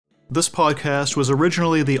This podcast was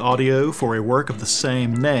originally the audio for a work of the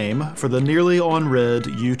same name for the Nearly On Read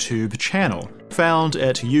YouTube channel, found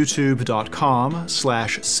at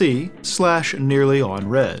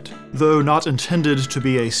youtube.com/c/nearlyonread. Though not intended to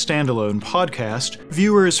be a standalone podcast,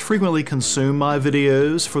 viewers frequently consume my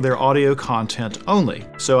videos for their audio content only,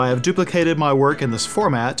 so I have duplicated my work in this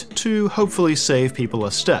format to hopefully save people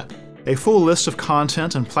a step. A full list of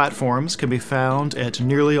content and platforms can be found at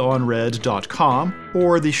nearlyonread.com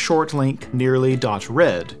or the short link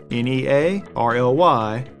nearly.read, nearly.red.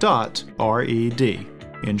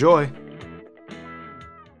 Enjoy!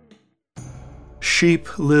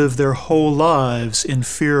 Sheep live their whole lives in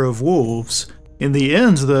fear of wolves. In the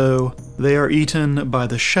end, though, they are eaten by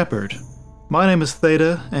the shepherd. My name is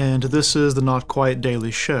Theta, and this is the Not Quite Daily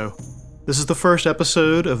Show. This is the first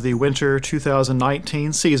episode of the winter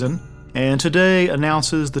 2019 season, and today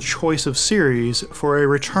announces the choice of series for a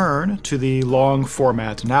return to the long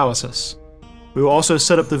format analysis. We will also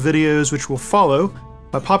set up the videos which will follow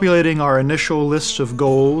by populating our initial list of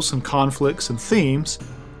goals and conflicts and themes,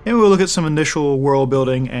 and we will look at some initial world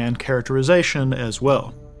building and characterization as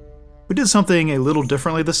well. We did something a little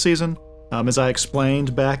differently this season, as I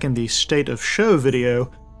explained back in the State of Show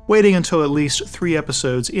video, waiting until at least 3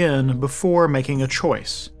 episodes in before making a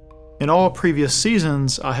choice. In all previous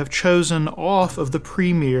seasons, I have chosen off of the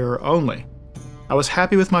premiere only. I was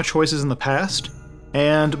happy with my choices in the past,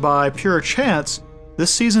 and by pure chance, this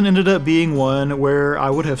season ended up being one where I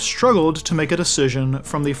would have struggled to make a decision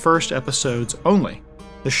from the first episodes only.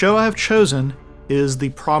 The show I have chosen is The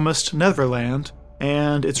Promised Neverland,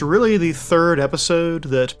 and it's really the 3rd episode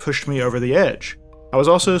that pushed me over the edge. I was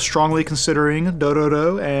also strongly considering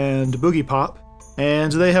Dororo and Boogiepop,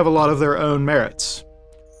 and they have a lot of their own merits.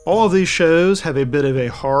 All of these shows have a bit of a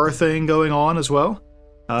horror thing going on as well.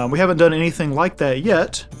 We haven't done anything like that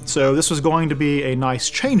yet, so this was going to be a nice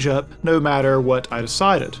change-up no matter what I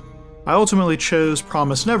decided. I ultimately chose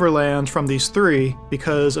Promised Neverland from these 3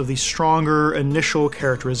 because of the stronger initial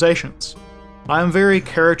characterizations. I am very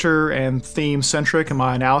character and theme-centric in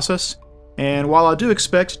my analysis, and while I do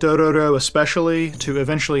expect Dororo especially to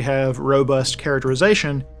eventually have robust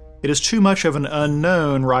characterization, it is too much of an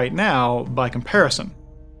unknown right now by comparison.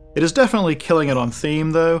 It is definitely killing it on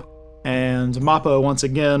theme though, and MAPPA once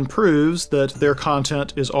again proves that their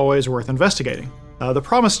content is always worth investigating. The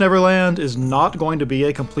Promised Neverland is not going to be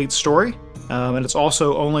a complete story, and it's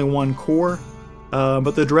also only one core,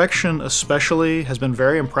 but the direction especially has been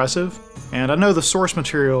very impressive, and I know the source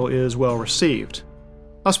material is well received.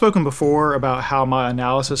 I've spoken before about how my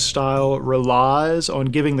analysis style relies on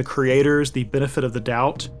giving the creators the benefit of the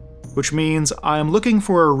doubt, which means I am looking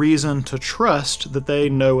for a reason to trust that they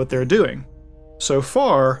know what they're doing. So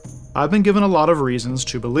far, I've been given a lot of reasons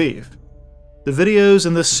to believe. The videos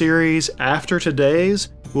in this series after today's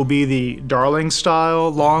will be the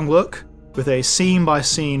Darling-style long look, with a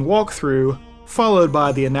scene-by-scene walkthrough, followed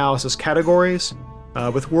by the analysis categories,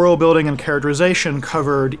 with world building and characterization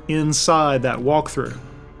covered inside that walkthrough.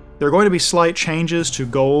 There are going to be slight changes to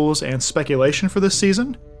goals and speculation for this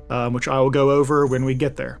season, which I will go over when we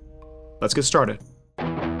get there. Let's get started.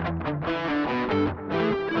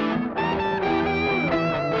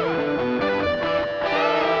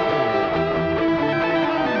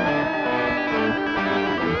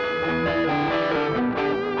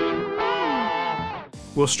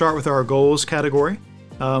 We'll start with our goals category.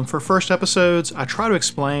 For first episodes, I try to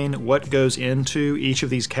explain what goes into each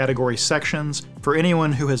of these category sections for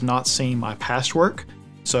anyone who has not seen my past work,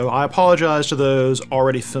 so I apologize to those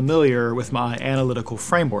already familiar with my analytical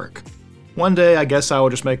framework. One day, I guess I will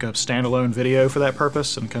just make a standalone video for that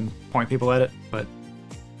purpose and can point people at it, but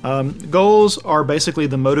goals are basically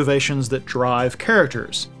the motivations that drive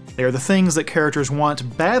characters. They are the things that characters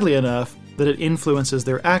want badly enough that it influences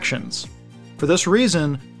their actions. For this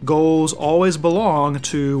reason, goals always belong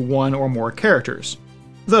to one or more characters.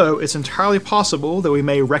 Though it's entirely possible that we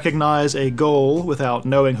may recognize a goal without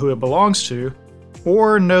knowing who it belongs to,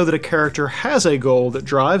 or know that a character has a goal that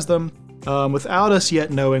drives them without us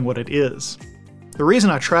yet knowing what it is. The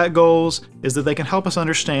reason I track goals is that they can help us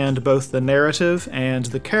understand both the narrative and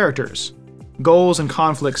the characters. Goals and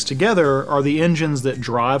conflicts together are the engines that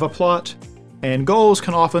drive a plot, and goals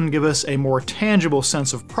can often give us a more tangible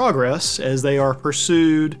sense of progress as they are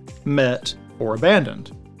pursued, met, or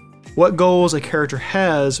abandoned. What goals a character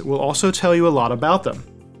has will also tell you a lot about them.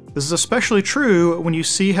 This is especially true when you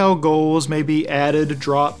see how goals may be added,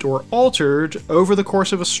 dropped, or altered over the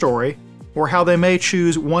course of a story, or how they may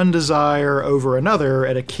choose one desire over another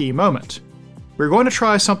at a key moment. We're going to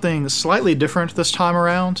try something slightly different this time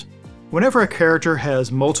around. Whenever a character has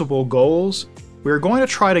multiple goals, we are going to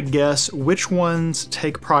try to guess which ones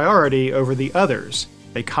take priority over the others,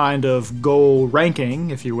 a kind of goal ranking,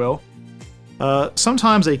 if you will.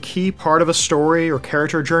 Sometimes a key part of a story or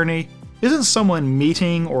character journey isn't someone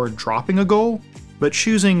meeting or dropping a goal, but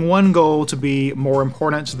choosing one goal to be more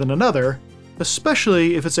important than another,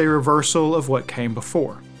 especially if it's a reversal of what came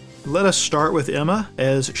before. Let us start with Emma,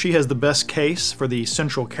 as she has the best case for the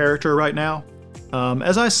central character right now.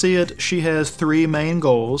 As I see it, she has 3 main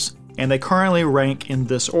goals, and they currently rank in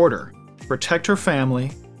this order: protect her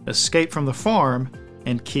family, escape from the farm,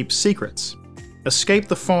 and keep secrets. Escape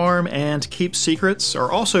the farm and keep secrets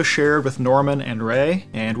are also shared with Norman and Ray,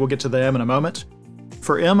 and we'll get to them in a moment.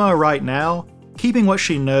 For Emma right now, keeping what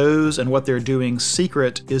she knows and what they're doing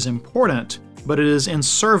secret is important, but it is in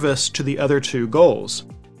service to the other 2 goals.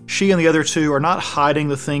 She and the other 2 are not hiding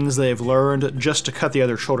the things they've learned just to cut the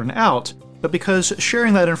other children out, but because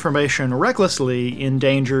sharing that information recklessly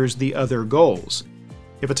endangers the other goals.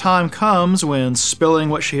 If a time comes when spilling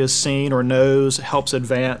what she has seen or knows helps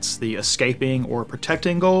advance the escaping or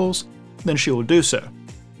protecting goals, then she will do so.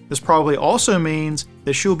 This probably also means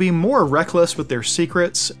that she will be more reckless with their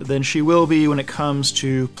secrets than she will be when it comes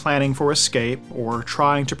to planning for escape or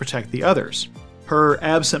trying to protect the others. Her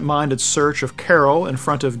absent-minded search of Carol in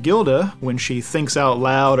front of Gilda when she thinks out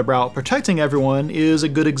loud about protecting everyone is a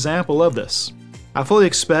good example of this. I fully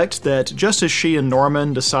expect that just as she and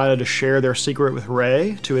Norman decided to share their secret with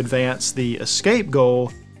Ray to advance the escape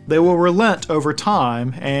goal, they will relent over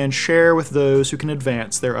time and share with those who can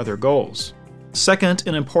advance their other goals. Second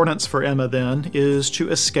in importance for Emma, then, is to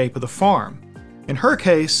escape the farm. In her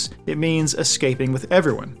case, it means escaping with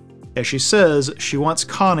everyone. As she says, she wants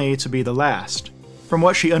Connie to be the last. From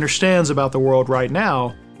what she understands about the world right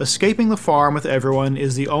now, escaping the farm with everyone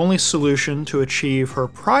is the only solution to achieve her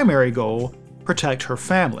primary goal: protect her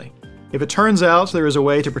family. If it turns out there is a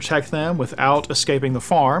way to protect them without escaping the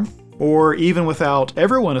farm, or even without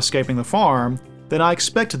everyone escaping the farm, then I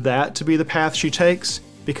expect that to be the path she takes,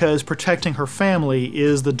 because protecting her family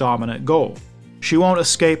is the dominant goal. She won't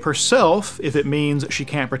escape herself if it means she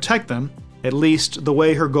can't protect them, at least the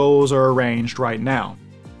way her goals are arranged right now.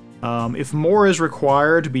 If more is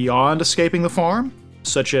required beyond escaping the farm,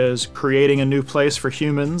 such as creating a new place for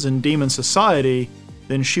humans in demon society,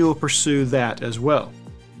 then she will pursue that as well.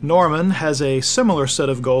 Norman has a similar set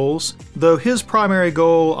of goals, though his primary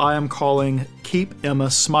goal I am calling Keep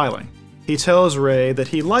Emma Smiling. He tells Ray that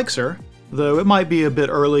he likes her, though it might be a bit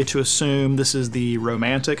early to assume this is the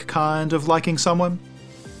romantic kind of liking someone.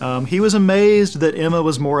 He was amazed that Emma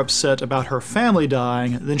was more upset about her family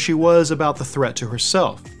dying than she was about the threat to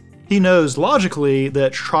herself. He knows logically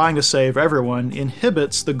that trying to save everyone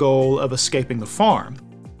inhibits the goal of escaping the farm.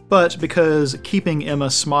 But because keeping Emma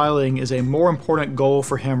smiling is a more important goal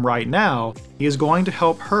for him right now, he is going to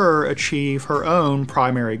help her achieve her own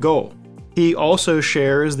primary goal. He also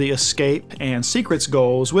shares the escape and secrets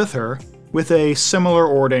goals with her, with a similar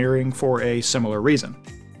ordering for a similar reason.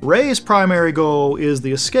 Ray's primary goal is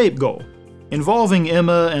the escape goal. Involving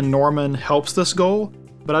Emma and Norman helps this goal,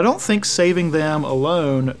 but I don't think saving them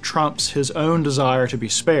alone trumps his own desire to be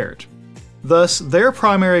spared. Thus, their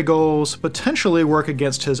primary goals potentially work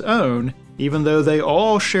against his own, even though they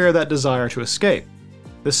all share that desire to escape.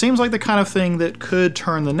 This seems like the kind of thing that could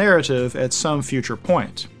turn the narrative at some future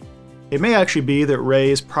point. It may actually be that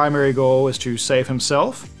Ray's primary goal is to save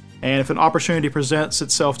himself, and if an opportunity presents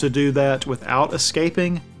itself to do that without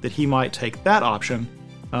escaping, that he might take that option.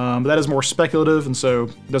 But that is more speculative, and so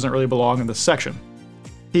doesn't really belong in this section.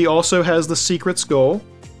 He also has the secrets goal,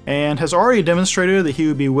 and has already demonstrated that he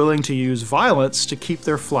would be willing to use violence to keep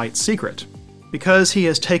their flight secret. Because he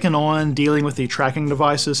has taken on dealing with the tracking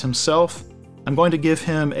devices himself, I'm going to give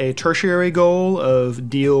him a tertiary goal of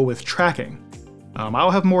deal with tracking.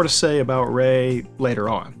 I'll have more to say about Ray later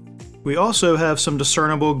on. We also have some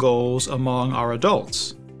discernible goals among our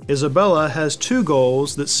adults. Isabella has 2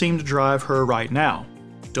 goals that seem to drive her right now: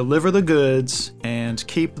 deliver the goods and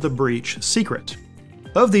keep the breach secret.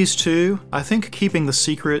 Of these 2, I think keeping the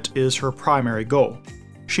secret is her primary goal.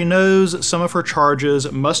 She knows some of her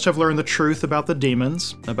charges must have learned the truth about the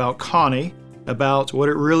demons, about Connie, about what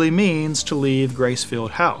it really means to leave Gracefield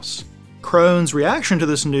House. Crone's reaction to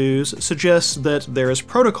this news suggests that there is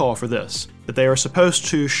protocol for this, that they are supposed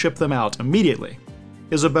to ship them out immediately.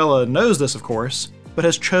 Isabella knows this, of course, but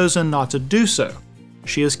has chosen not to do so.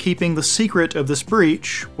 She is keeping the secret of this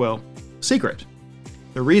breach, well, secret.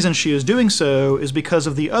 The reason she is doing so is because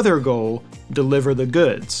of the other goal, deliver the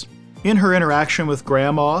goods. In her interaction with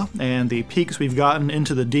Grandma and the peeks we've gotten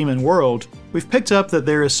into the demon world, we've picked up that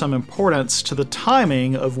there is some importance to the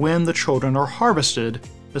timing of when the children are harvested,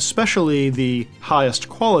 especially the highest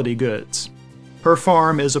quality goods. Her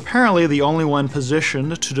farm is apparently the only one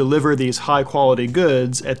positioned to deliver these high-quality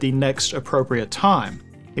goods at the next appropriate time.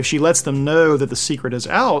 If she lets them know that the secret is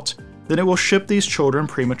out, then it will ship these children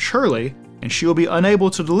prematurely, and she will be unable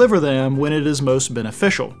to deliver them when it is most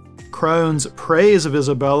beneficial. Crone's praise of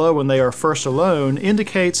Isabella when they are first alone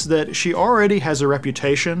indicates that she already has a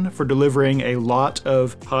reputation for delivering a lot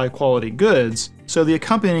of high-quality goods, so the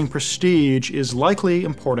accompanying prestige is likely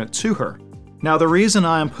important to her. Now, the reason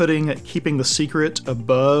I am putting keeping the secret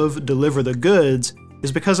above deliver the goods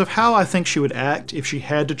is because of how I think she would act if she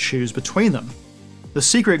had to choose between them. The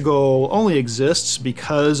secret goal only exists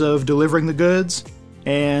because of delivering the goods,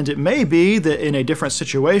 and it may be that in a different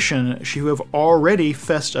situation she would have already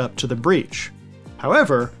fessed up to the breach.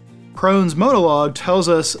 However, Crone's monologue tells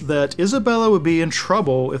us that Isabella would be in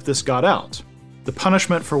trouble if this got out. The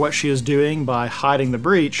punishment for what she is doing by hiding the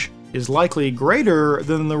breach is likely greater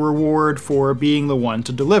than the reward for being the one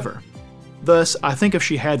to deliver. Thus, I think if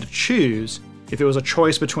she had to choose, if it was a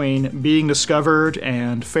choice between being discovered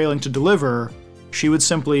and failing to deliver, she would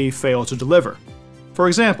simply fail to deliver. For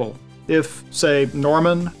example, if, say,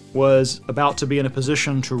 Norman was about to be in a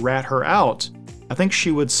position to rat her out, I think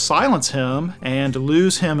she would silence him and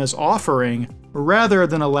lose him as offering rather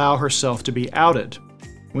than allow herself to be outed.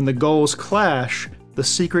 When the goals clash, the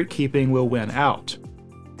secret keeping will win out.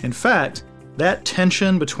 In fact, that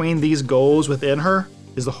tension between these goals within her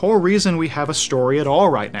is the whole reason we have a story at all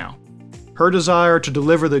right now. Her desire to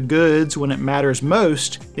deliver the goods when it matters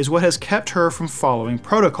most is what has kept her from following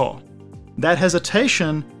protocol. That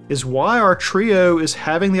hesitation is why our trio is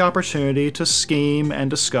having the opportunity to scheme and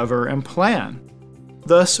discover and plan.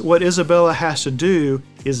 Thus, what Isabella has to do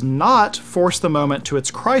is not force the moment to its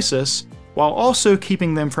crisis, while also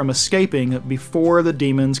keeping them from escaping before the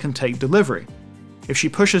demons can take delivery. If she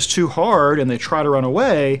pushes too hard and they try to run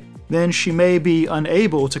away, then she may be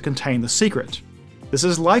unable to contain the secret. This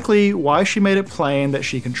is likely why she made it plain that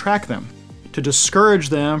she can track them, to discourage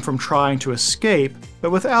them from trying to escape,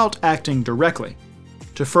 but without acting directly.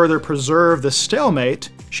 To further preserve the stalemate,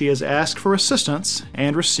 she has asked for assistance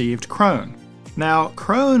and received Crone. Now,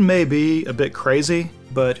 Crone may be a bit crazy,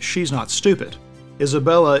 but she's not stupid.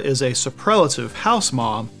 Isabella is a superlative house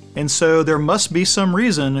mom, and so there must be some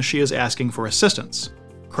reason she is asking for assistance.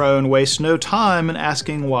 Crone wastes no time in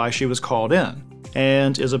asking why she was called in,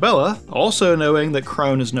 and Isabella, also knowing that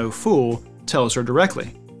Crone is no fool, tells her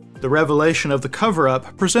directly. The revelation of the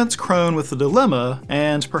cover-up presents Crone with a dilemma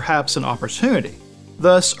and perhaps an opportunity.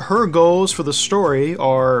 Thus, her goals for the story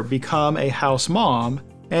are become a house mom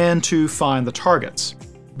and to find the targets.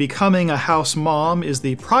 Becoming a house mom is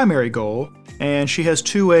the primary goal, and she has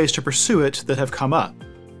two ways to pursue it that have come up.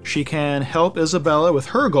 She can help Isabella with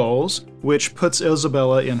her goals, which puts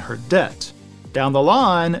Isabella in her debt. Down the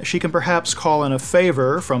line, she can perhaps call in a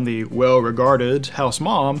favor from the well-regarded house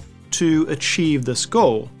mom to achieve this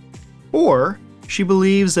goal. Or, she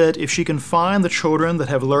believes that if she can find the children that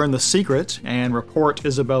have learned the secret and report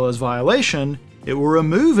Isabella's violation, it will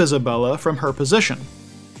remove Isabella from her position.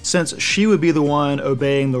 Since she would be the one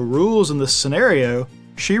obeying the rules in this scenario,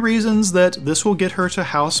 she reasons that this will get her to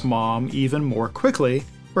house mom even more quickly,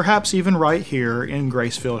 perhaps even right here in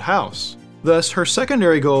Gracefield House. Thus, her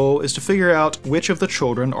secondary goal is to figure out which of the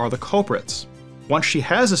children are the culprits. Once she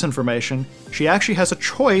has this information, she actually has a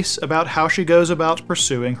choice about how she goes about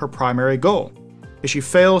pursuing her primary goal. If she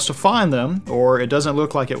fails to find them, or it doesn't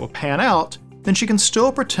look like it will pan out, then she can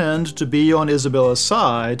still pretend to be on Isabella's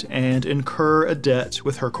side and incur a debt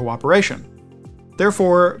with her cooperation.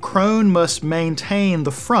 Therefore, Crone must maintain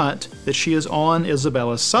the front that she is on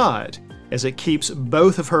Isabella's side, as it keeps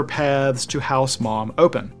both of her paths to house mom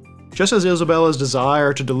open. Just as Isabella's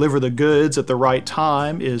desire to deliver the goods at the right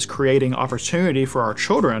time is creating opportunity for our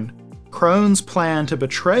children, Crone's plan to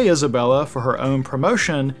betray Isabella for her own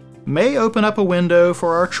promotion may open up a window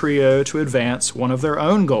for our trio to advance one of their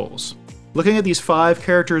own goals. Looking at these 5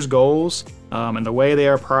 characters' goals and the way they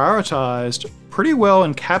are prioritized pretty well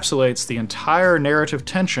encapsulates the entire narrative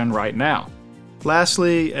tension right now.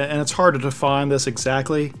 Lastly, and it's hard to define this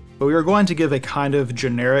exactly, but we are going to give a kind of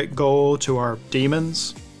generic goal to our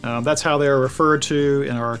demons. That's how they are referred to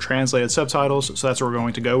in our translated subtitles, so that's what we're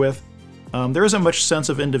going to go with. There isn't much sense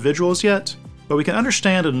of individuals yet, but we can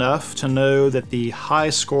understand enough to know that the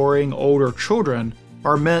high-scoring older children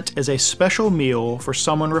are meant as a special meal for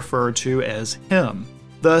someone referred to as him.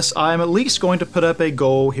 Thus, I am at least going to put up a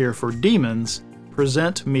goal here for demons: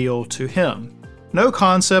 present meal to him. No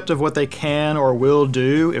concept of what they can or will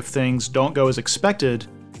do if things don't go as expected,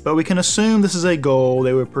 but we can assume this is a goal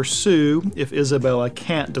they would pursue if Isabella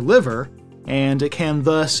can't deliver, and it can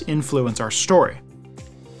thus influence our story.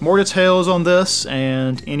 More details on this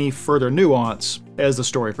and any further nuance as the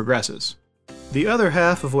story progresses. The other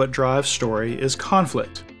half of what drives story is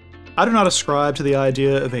conflict. I do not ascribe to the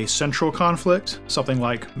idea of a central conflict, something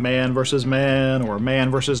like man versus man or man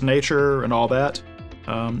versus nature and all that.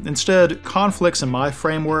 Instead, conflicts in my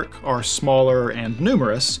framework are smaller and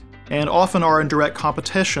numerous, and often are in direct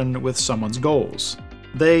competition with someone's goals.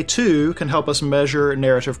 They, too, can help us measure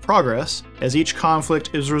narrative progress, as each conflict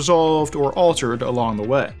is resolved or altered along the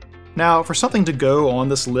way. Now, for something to go on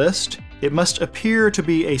this list, it must appear to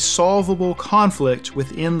be a solvable conflict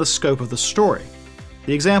within the scope of the story.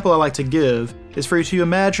 The example I like to give is for you to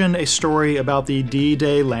imagine a story about the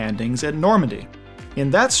D-Day landings at Normandy. In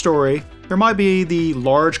that story, there might be the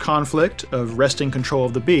large conflict of wresting control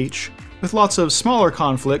of the beach, with lots of smaller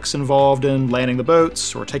conflicts involved in landing the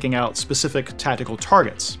boats or taking out specific tactical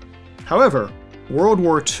targets. However, World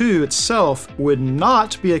War II itself would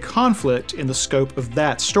not be a conflict in the scope of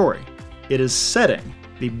that story. It is setting,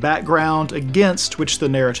 the background against which the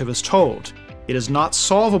narrative is told. It is not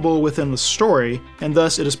solvable within the story, and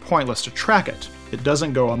thus it is pointless to track it. It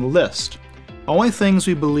doesn't go on the list. Only things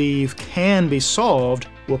we believe can be solved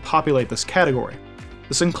will populate this category.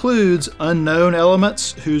 This includes unknown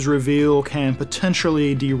elements whose reveal can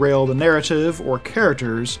potentially derail the narrative or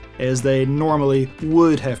characters as they normally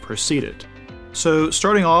would have proceeded. So,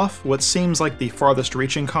 starting off, what seems like the farthest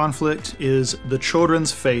reaching conflict is the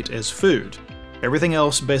children's fate as food. Everything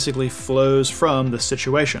else basically flows from this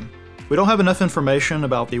situation. We don't have enough information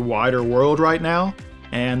about the wider world right now,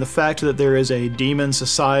 and the fact that there is a demon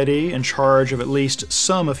society in charge of at least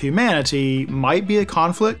some of humanity might be a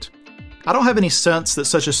conflict. I don't have any sense that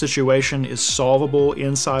such a situation is solvable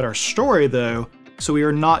inside our story, though, so we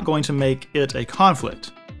are not going to make it a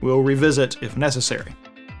conflict. We'll revisit if necessary.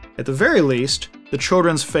 At the very least, the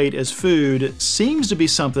children's fate as food seems to be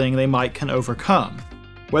something they might can overcome.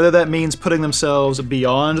 Whether that means putting themselves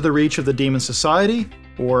beyond the reach of the demon society,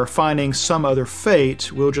 or finding some other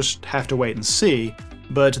fate, we'll just have to wait and see,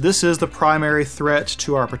 but this is the primary threat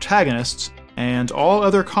to our protagonists, and all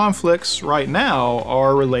other conflicts right now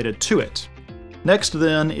are related to it. Next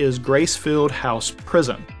then is Gracefield House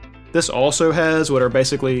Prison. This also has what are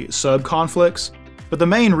basically sub-conflicts, but the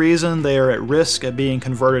main reason they are at risk at being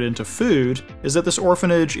converted into food is that this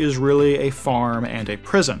orphanage is really a farm and a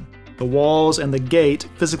prison. The walls and the gate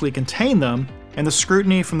physically contain them, and the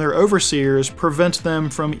scrutiny from their overseers prevent them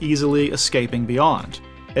from easily escaping beyond.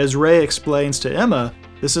 As Ray explains to Emma,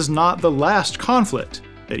 this is not the last conflict,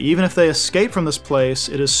 that even if they escape from this place,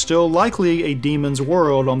 it is still likely a demon's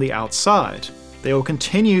world on the outside. They will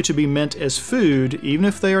continue to be meant as food even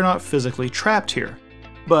if they are not physically trapped here.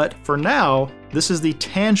 But for now, this is the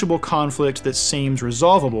tangible conflict that seems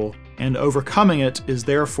resolvable, and overcoming it is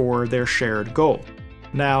therefore their shared goal.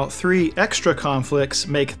 Now, 3 extra conflicts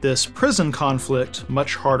make this prison conflict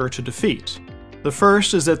much harder to defeat. The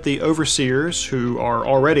first is that the overseers, who are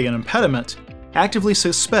already an impediment, actively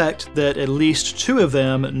suspect that at least 2 of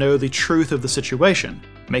them know the truth of the situation,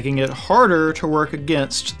 making it harder to work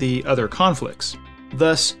against the other conflicts.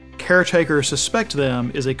 Thus, caretakers suspect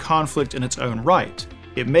them is a conflict in its own right.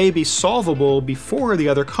 It may be solvable before the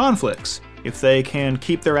other conflicts, if they can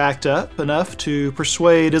keep their act up enough to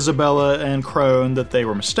persuade Isabella and Crone that they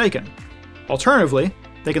were mistaken. Alternatively,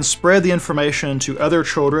 they can spread the information to other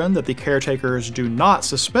children that the caretakers do not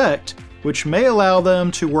suspect, which may allow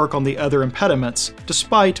them to work on the other impediments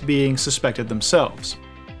despite being suspected themselves.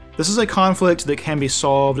 This is a conflict that can be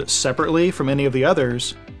solved separately from any of the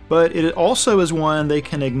others, but it also is one they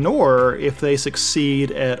can ignore if they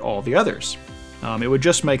succeed at all the others. It would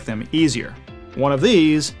just make them easier. One of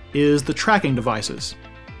these is the tracking devices.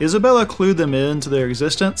 Isabella clued them into their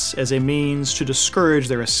existence as a means to discourage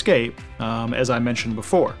their escape, as I mentioned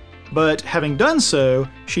before. But having done so,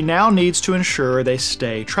 she now needs to ensure they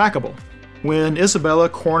stay trackable. When Isabella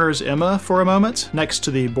corners Emma for a moment next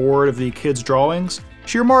to the board of the kids' drawings,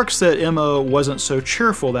 she remarks that Emma wasn't so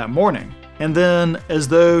cheerful that morning, and then, as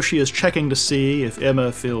though she is checking to see if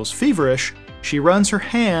Emma feels feverish, she runs her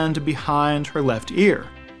hand behind her left ear.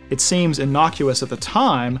 It seems innocuous at the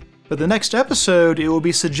time, but the next episode it will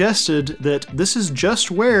be suggested that this is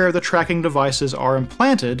just where the tracking devices are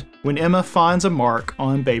implanted when Emma finds a mark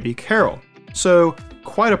on baby Carol. So,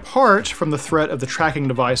 quite apart from the threat of the tracking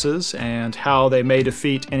devices and how they may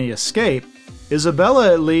defeat any escape,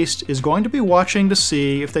 Isabella at least is going to be watching to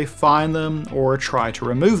see if they find them or try to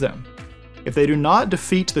remove them. If they do not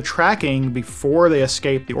defeat the tracking before they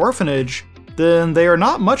escape the orphanage, then they are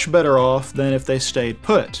not much better off than if they stayed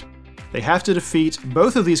put. They have to defeat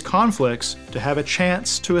both of these conflicts to have a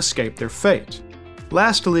chance to escape their fate.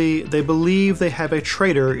 Lastly, they believe they have a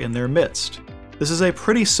traitor in their midst. This is a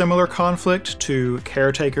pretty similar conflict to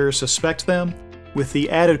Caretakers Suspect Them, with the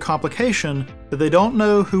added complication that they don't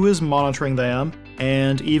know who is monitoring them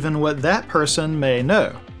and even what that person may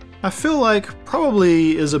know. I feel like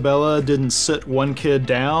probably Isabella didn't sit one kid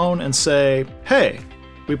down and say, "Hey,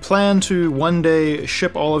 we plan to one day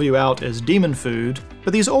ship all of you out as demon food,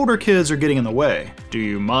 but these older kids are getting in the way. Do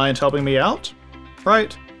you mind helping me out?"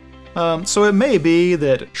 Right? So it may be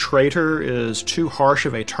that traitor is too harsh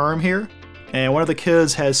of a term here, and one of the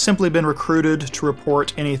kids has simply been recruited to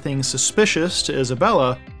report anything suspicious to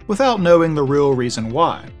Isabella without knowing the real reason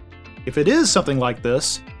why. If it is something like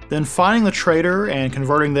this, then finding the traitor and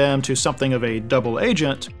converting them to something of a double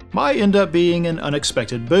agent might end up being an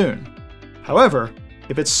unexpected boon. However,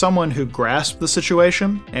 if it's someone who grasped the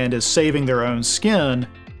situation and is saving their own skin,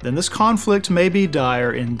 then this conflict may be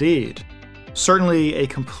dire indeed. Certainly, a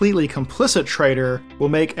completely complicit traitor will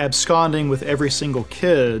make absconding with every single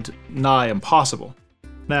kid nigh impossible.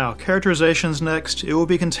 Now, characterizations next. It will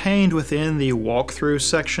be contained within the walkthrough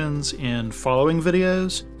sections in following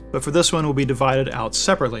videos, but for this one will be divided out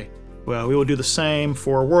separately. Well, we will do the same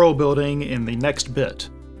for world building in the next bit.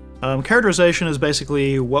 Characterization is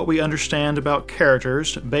basically what we understand about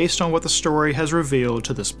characters based on what the story has revealed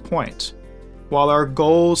to this point. While our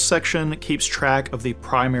goals section keeps track of the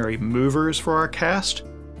primary movers for our cast,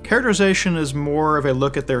 characterization is more of a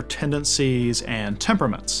look at their tendencies and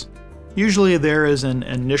temperaments. Usually there is an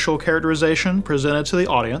initial characterization presented to the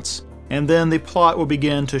audience, and then the plot will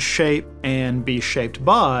begin to shape and be shaped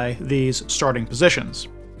by these starting positions.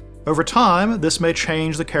 Over time, this may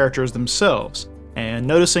change the characters themselves, and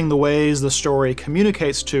noticing the ways the story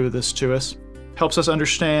communicates to us helps us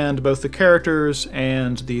understand both the characters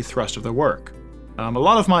and the thrust of the work. A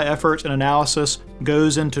lot of my effort and analysis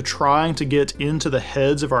goes into trying to get into the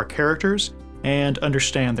heads of our characters and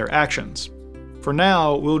understand their actions. For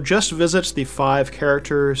now, we'll just visit the 5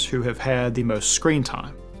 characters who have had the most screen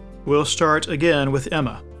time. We'll start again with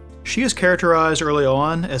Emma. She is characterized early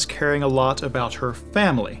on as caring a lot about her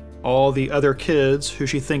family, all the other kids who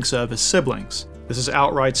she thinks of as siblings. This is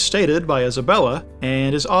outright stated by Isabella,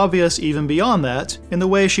 and is obvious even beyond that in the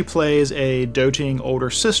way she plays a doting older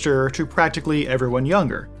sister to practically everyone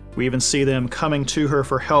younger. We even see them coming to her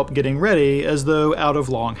for help getting ready as though out of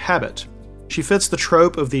long habit. She fits the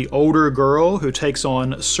trope of the older girl who takes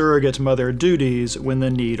on surrogate mother duties when the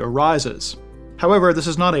need arises. However, this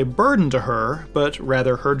is not a burden to her, but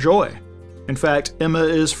rather her joy. In fact, Emma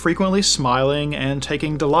is frequently smiling and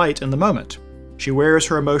taking delight in the moment. She wears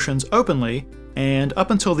her emotions openly, and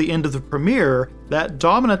up until the end of the premiere, that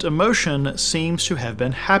dominant emotion seems to have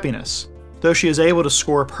been happiness. Though she is able to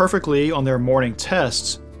score perfectly on their morning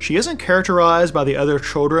tests, she isn't characterized by the other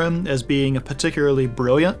children as being particularly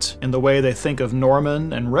brilliant in the way they think of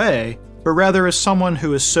Norman and Ray, but rather as someone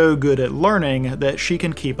who is so good at learning that she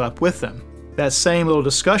can keep up with them. That same little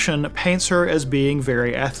discussion paints her as being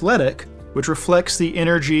very athletic, which reflects the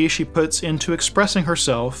energy she puts into expressing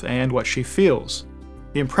herself and what she feels.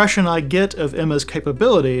 The impression I get of Emma's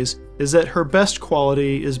capabilities is that her best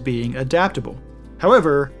quality is being adaptable.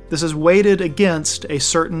 However, this is weighted against a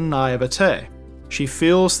certain naivete. She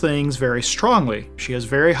feels things very strongly. She has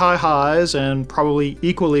very high highs and probably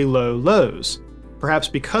equally low lows. Perhaps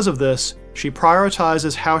because of this, she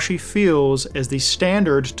prioritizes how she feels as the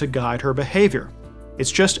standard to guide her behavior.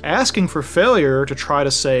 It's just asking for failure to try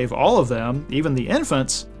to save all of them, even the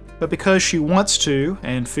infants, but because she wants to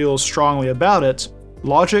and feels strongly about it,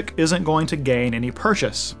 logic isn't going to gain any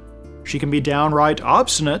purchase. She can be downright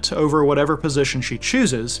obstinate over whatever position she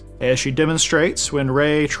chooses, as she demonstrates when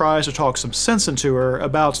Ray tries to talk some sense into her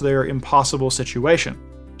about their impossible situation.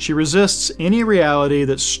 She resists any reality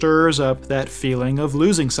that stirs up that feeling of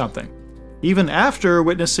losing something. Even after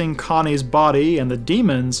witnessing Connie's body and the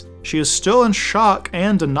demons, she is still in shock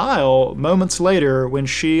and denial moments later when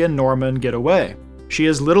she and Norman get away. She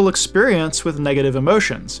has little experience with negative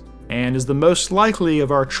emotions, and is the most likely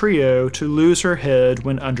of our trio to lose her head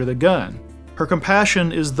when under the gun. Her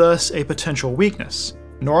compassion is thus a potential weakness.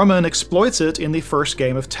 Norman exploits it in the first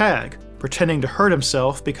game of tag, pretending to hurt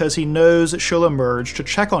himself because he knows she'll emerge to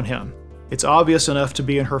check on him. It's obvious enough to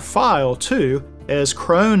be in her file, too, as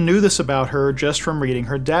Crone knew this about her just from reading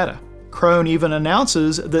her data. Crone even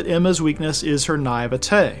announces that Emma's weakness is her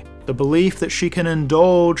naivete, the belief that she can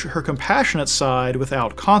indulge her compassionate side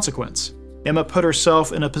without consequence. Emma put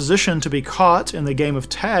herself in a position to be caught in the game of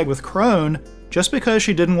tag with Crone just because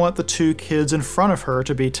she didn't want the 2 kids in front of her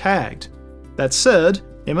to be tagged. That said,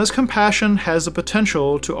 Emma's compassion has the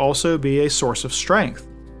potential to also be a source of strength.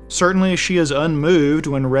 Certainly, she is unmoved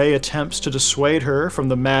when Ray attempts to dissuade her from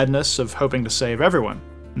the madness of hoping to save everyone.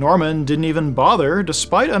 Norman didn't even bother,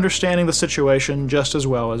 despite understanding the situation just as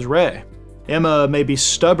well as Ray. Emma may be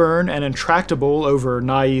stubborn and intractable over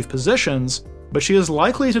naive positions, but she is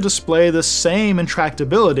likely to display the same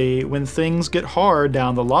intractability when things get hard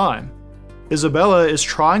down the line. Isabella is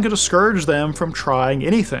trying to discourage them from trying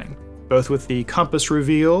anything, both with the compass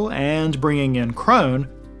reveal and bringing in Crone,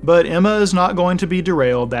 but Emma is not going to be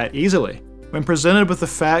derailed that easily. When presented with the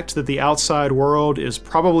fact that the outside world is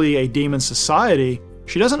probably a demon society,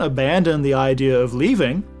 she doesn't abandon the idea of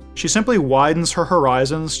leaving. She simply widens her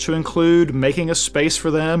horizons to include making a space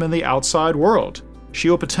for them in the outside world. She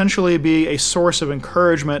will potentially be a source of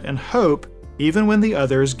encouragement and hope even when the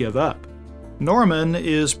others give up. Norman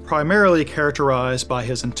is primarily characterized by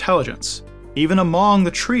his intelligence. Even among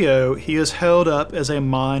the trio, he is held up as a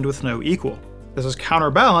mind with no equal. This is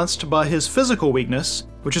counterbalanced by his physical weakness,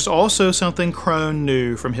 which is also something Crone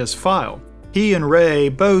knew from his file. He and Ray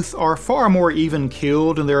both are far more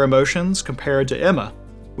even-keeled in their emotions compared to Emma,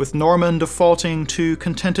 with Norman defaulting to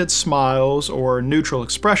contented smiles or neutral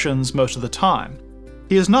expressions most of the time.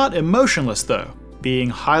 He is not emotionless though, being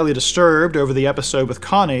highly disturbed over the episode with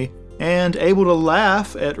Connie and able to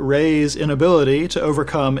laugh at Ray's inability to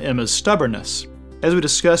overcome Emma's stubbornness. As we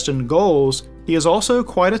discussed in Goals, he is also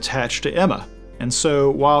quite attached to Emma, and so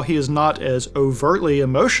while he is not as overtly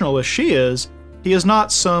emotional as she is, he is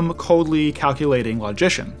not some coldly calculating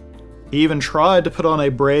logician. He even tried to put on a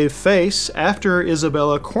brave face after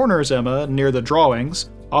Isabella corners Emma near the drawings,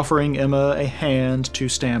 offering Emma a hand to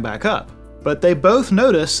stand back up. But they both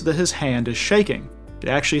notice that his hand is shaking. It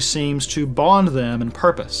actually seems to bond them in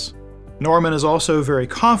purpose. Norman is also very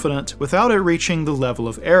confident without it reaching the level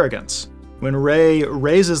of arrogance. When Ray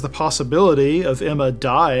raises the possibility of Emma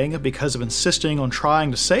dying because of insisting on trying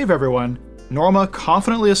to save everyone, Norma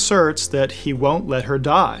confidently asserts that he won't let her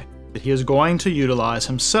die, that he is going to utilize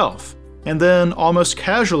himself. And then, almost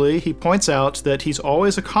casually, he points out that he's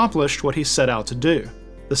always accomplished what he set out to do.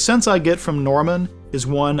 The sense I get from Norman is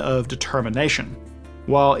one of determination.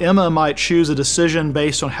 While Emma might choose a decision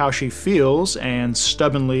based on how she feels and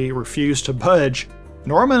stubbornly refuse to budge,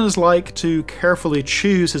 Norman is like to carefully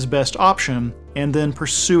choose his best option and then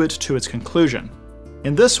pursue it to its conclusion.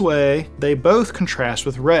 In this way, they both contrast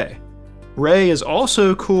with Ray. Ray is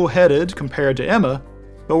also cool-headed compared to Emma,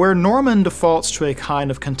 but where Norman defaults to a kind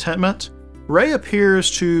of contentment, Ray appears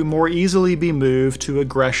to more easily be moved to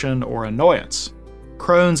aggression or annoyance.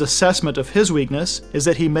 Crone's assessment of his weakness is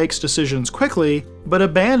that he makes decisions quickly, but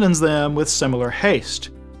abandons them with similar haste.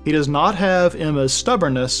 He does not have Emma's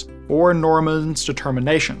stubbornness or Norman's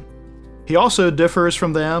determination. He also differs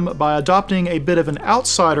from them by adopting a bit of an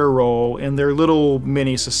outsider role in their little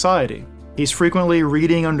mini-society. He's frequently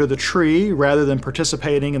reading under the tree rather than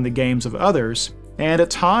participating in the games of others, and at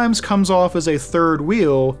times comes off as a third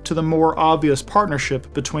wheel to the more obvious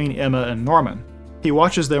partnership between Emma and Norman. He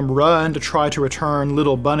watches them run to try to return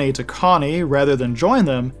Little Bunny to Connie rather than join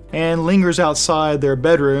them, and lingers outside their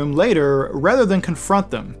bedroom later rather than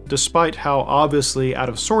confront them, despite how obviously out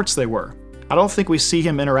of sorts they were. I don't think we see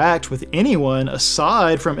him interact with anyone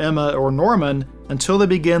aside from Emma or Norman until they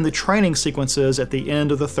begin the training sequences at the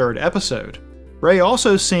end of the third episode. Ray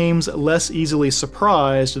also seems less easily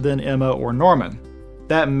surprised than Emma or Norman.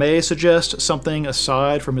 That may suggest something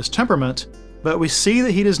aside from his temperament, but we see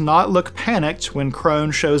that he does not look panicked when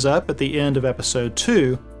Crone shows up at the end of episode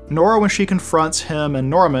 2, nor when she confronts him and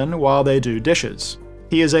Norman while they do dishes.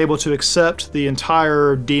 He is able to accept the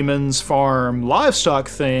entire Demon's Farm livestock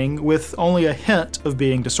thing with only a hint of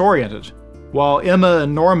being disoriented. While Emma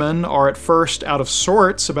and Norman are at first out of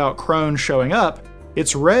sorts about Crone showing up,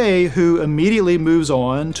 it's Ray who immediately moves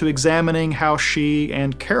on to examining how she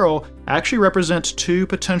and Carol actually represent two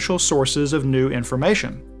potential sources of new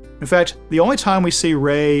information. In fact, the only time we see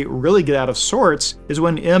Ray really get out of sorts is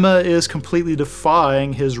when Emma is completely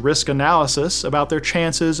defying his risk analysis about their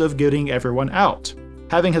chances of getting everyone out.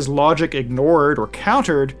 Having his logic ignored or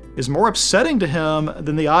countered is more upsetting to him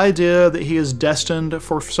than the idea that he is destined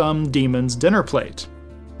for some demon's dinner plate.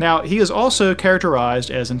 Now, he is also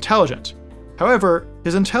characterized as intelligent. However,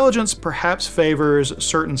 his intelligence perhaps favors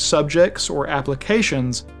certain subjects or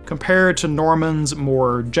applications compared to Norman's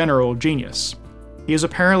more general genius. He is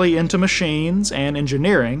apparently into machines and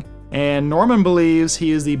engineering, and Norman believes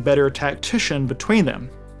he is the better tactician between them.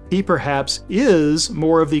 He perhaps is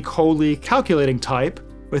more of the coldly calculating type,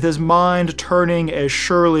 with his mind turning as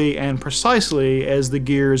surely and precisely as the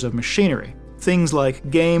gears of machinery. Things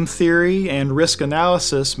like game theory and risk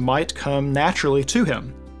analysis might come naturally to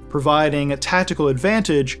him, providing a tactical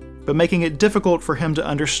advantage, but making it difficult for him to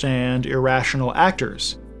understand irrational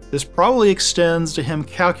actors. This probably extends to him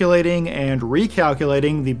calculating and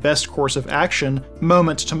recalculating the best course of action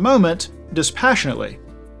moment to moment dispassionately,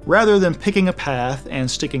 rather than picking a path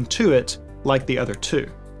and sticking to it like the other two.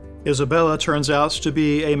 Isabella turns out to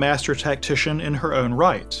be a master tactician in her own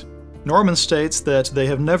right. Norman states that they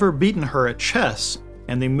have never beaten her at chess,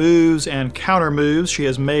 and the moves and counter-moves she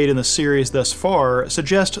has made in the series thus far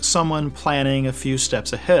suggest someone planning a few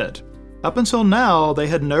steps ahead. Up until now, they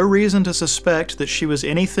had no reason to suspect that she was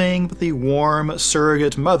anything but the warm,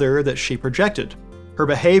 surrogate mother that she projected. Her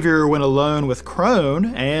behavior when alone with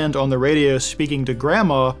Crone, and on the radio speaking to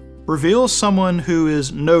Grandma, reveals someone who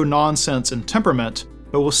is no-nonsense in temperament,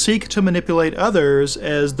 but will seek to manipulate others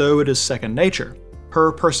as though it is second nature.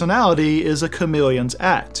 Her personality is a chameleon's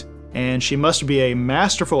act, and she must be a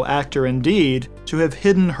masterful actor indeed to have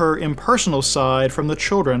hidden her impersonal side from the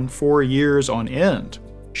children for years on end.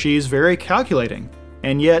 She's very calculating,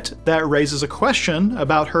 and yet that raises a question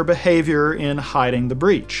about her behavior in hiding the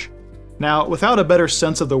breach. Now, without a better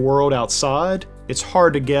sense of the world outside, it's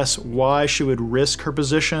hard to guess why she would risk her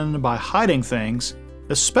position by hiding things,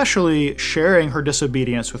 especially sharing her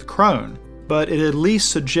disobedience with Crone. But it at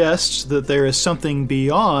least suggests that there is something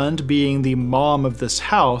beyond being the mom of this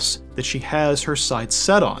house that she has her sights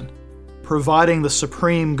set on. Providing the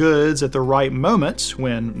supreme goods at the right moment,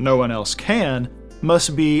 when no one else can,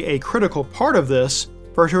 must be a critical part of this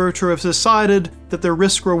for her to have decided that the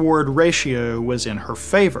risk-reward ratio was in her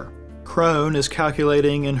favor. Crone is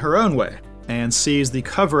calculating in her own way, and sees the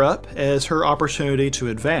cover-up as her opportunity to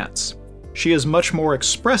advance. She is much more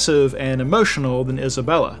expressive and emotional than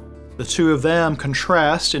Isabella. The two of them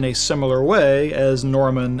contrast in a similar way as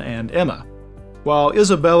Norman and Emma. While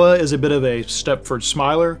Isabella is a bit of a Stepford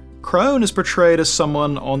Smiler, Crone is portrayed as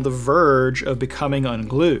someone on the verge of becoming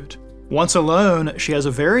unglued. Once alone, she has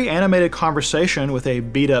a very animated conversation with a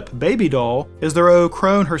beat-up baby doll, as though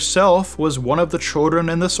Crone herself was one of the children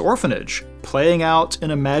in this orphanage, playing out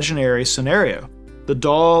an imaginary scenario. The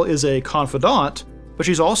doll is a confidant, but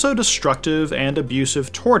she's also destructive and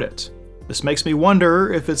abusive toward it. This makes me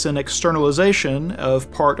wonder if it's an externalization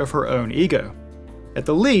of part of her own ego. At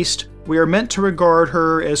the least, we are meant to regard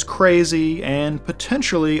her as crazy and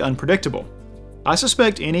potentially unpredictable. I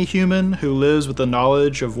suspect any human who lives with the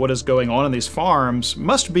knowledge of what is going on in these farms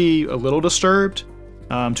must be a little disturbed.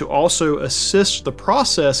 To also assist the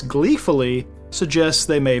process gleefully suggests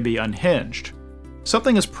they may be unhinged.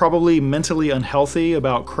 Something is probably mentally unhealthy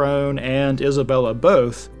about Crone and Isabella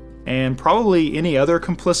both, and probably any other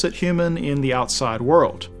complicit human in the outside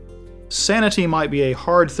world. Sanity might be a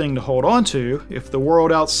hard thing to hold on to if the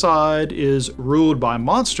world outside is ruled by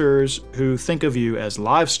monsters who think of you as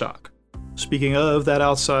livestock. Speaking of that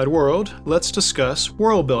outside world, let's discuss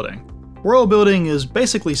world building. World building is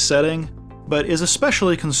basically setting, but is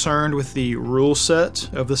especially concerned with the rule set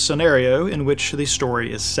of the scenario in which the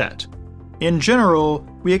story is set. In general,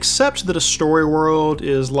 we accept that a story world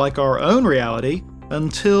is like our own reality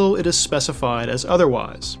until it is specified as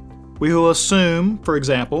otherwise. We will assume, for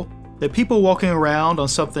example, that people walking around on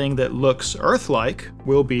something that looks Earth-like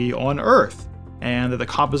will be on Earth, and that the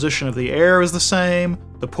composition of the air is the same,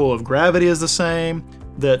 the pull of gravity is the same,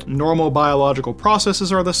 that normal biological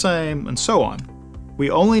processes are the same, and so on. We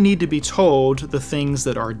only need to be told the things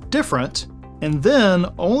that are different, and then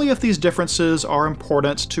only if these differences are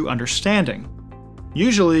important to understanding.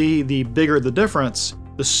 Usually, the bigger the difference,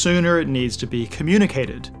 the sooner it needs to be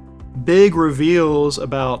communicated. Big reveals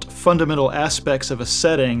about fundamental aspects of a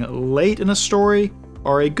setting late in a story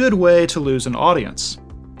are a good way to lose an audience.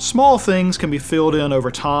 Small things can be filled in over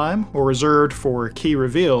time or reserved for key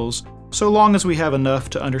reveals, so long as we have enough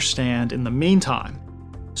to understand in the meantime.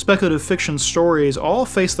 Speculative fiction stories all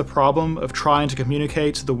face the problem of trying to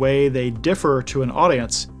communicate the way they differ to an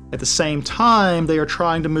audience. At the same time, they are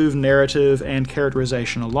trying to move narrative and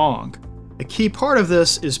characterization along. A key part of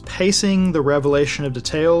this is pacing the revelation of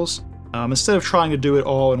details instead of trying to do it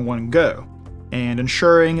all in one go, and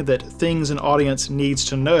ensuring that things an audience needs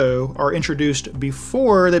to know are introduced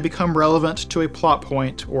before they become relevant to a plot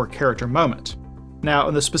point or character moment. Now,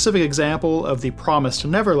 in the specific example of The Promised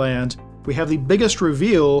Neverland, we have the biggest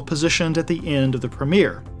reveal positioned at the end of the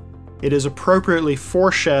premiere. It is appropriately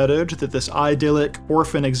foreshadowed that this idyllic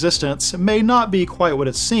orphan existence may not be quite what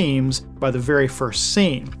it seems by the very first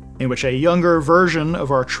scene, in which a younger version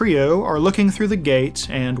of our trio are looking through the gate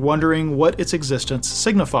and wondering what its existence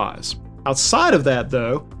signifies. Outside of that,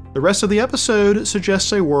 though, the rest of the episode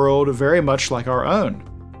suggests a world very much like our own.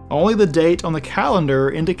 Only the date on the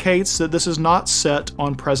calendar indicates that this is not set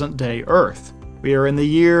on present-day Earth. We are in the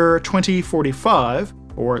year 2045,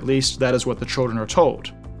 or at least that is what the children are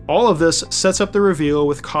told. All of this sets up the reveal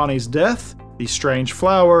with Connie's death the strange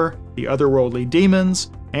flower, the otherworldly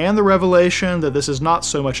demons, and the revelation that this is not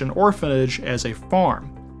so much an orphanage as a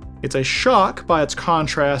farm. It's a shock by its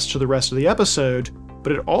contrast to the rest of the episode,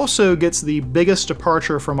 but it also gets the biggest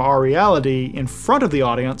departure from our reality in front of the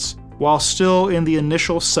audience while still in the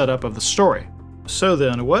initial setup of the story. So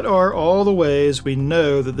then, what are all the ways we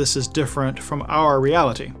know that this is different from our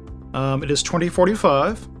reality? It is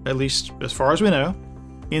 2045, at least as far as we know.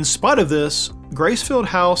 In spite of this, Gracefield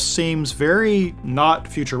House seems very not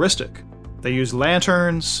futuristic. They use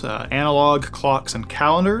lanterns, analog clocks and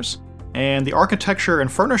calendars, and the architecture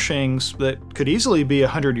and furnishings that could easily be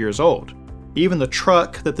 100 years old. Even the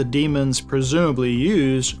truck that the demons presumably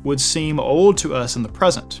used would seem old to us in the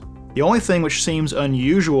present. The only thing which seems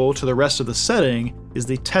unusual to the rest of the setting is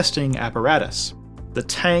the testing apparatus. The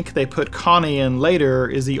tank they put Connie in later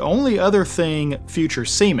is the only other thing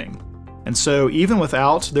future-seeming. And so even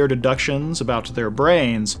without their deductions about their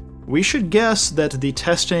brains, we should guess that the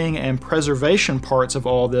testing and preservation parts of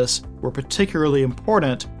all this were particularly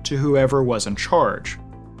important to whoever was in charge.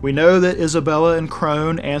 We know that Isabella and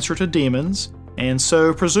Crone answer to demons, and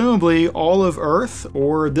so presumably all of Earth,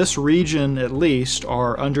 or this region at least,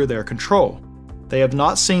 are under their control. They have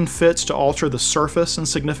not seen fit to alter the surface in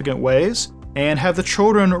significant ways, and have the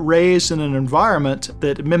children raised in an environment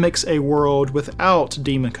that mimics a world without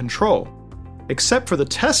demon control. Except for the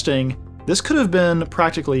testing, this could have been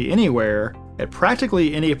practically anywhere, at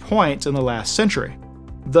practically any point in the last century.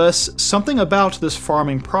 Thus, something about this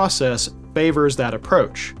farming process favors that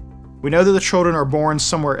approach. We know that the children are born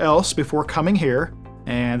somewhere else before coming here,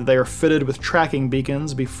 and they are fitted with tracking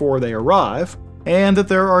beacons before they arrive, and that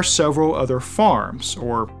there are several other farms,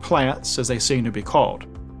 or plants as they seem to be called.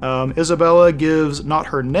 Isabella gives not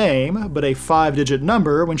her name, but a 5-digit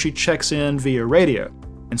number when she checks in via radio.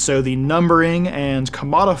 And so the numbering and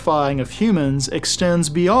commodifying of humans extends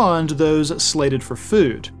beyond those slated for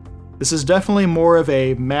food. This is definitely more of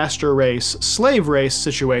a master race, slave race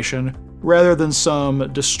situation rather than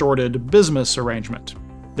some distorted business arrangement.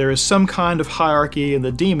 There is some kind of hierarchy in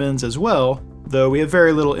the demons as well, though we have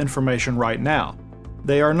very little information right now.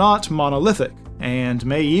 They are not monolithic, and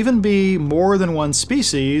may even be more than one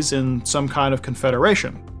species in some kind of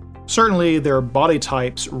confederation. Certainly, their body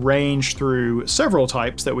types range through several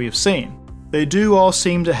types that we have seen. They do all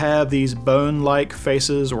seem to have these bone-like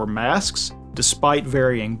faces or masks, despite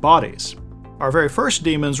varying bodies. Our very first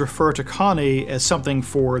demons refer to Connie as something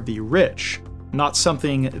for the rich, not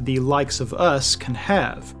something the likes of us can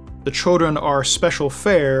have. The children are special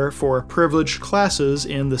fare for privileged classes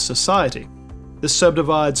in the society. This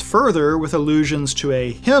subdivides further with allusions to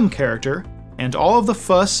a him character, and all of the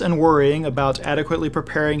fuss and worrying about adequately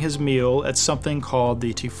preparing his meal at something called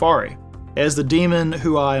the Tifari. As the demon,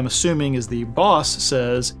 who I am assuming is the boss,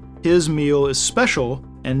 says, his meal is special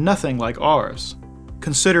and nothing like ours.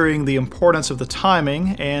 Considering the importance of the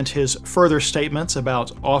timing and his further statements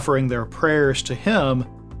about offering their prayers to him,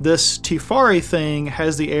 this Tifari thing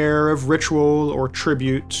has the air of ritual or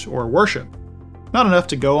tribute or worship. Not enough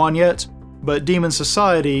to go on yet, but demon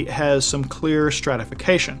society has some clear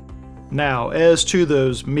stratification. Now, as to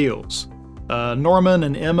those meals, Norman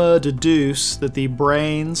and Emma deduce that the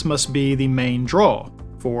brains must be the main draw,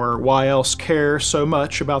 for why else care so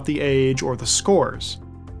much about the age or the scores?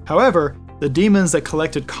 However, the demons that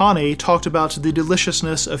collected Connie talked about the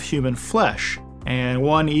deliciousness of human flesh, and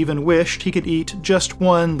one even wished he could eat just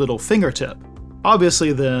one little fingertip.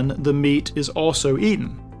 Obviously then, the meat is also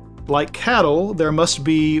eaten. Like cattle, there must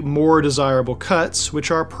be more desirable cuts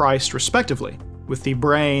which are priced respectively, with the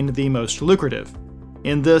brain the most lucrative.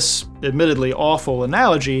 In this admittedly awful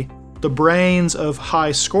analogy, the brains of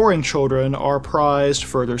high-scoring children are prized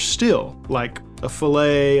further still, like a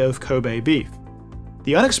fillet of Kobe beef.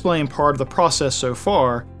 The unexplained part of the process so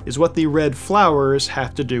far is what the red flowers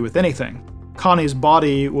have to do with anything. Connie's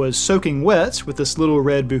body was soaking wet with this little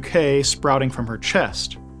red bouquet sprouting from her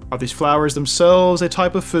chest. Are these flowers themselves a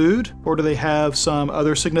type of food, or do they have some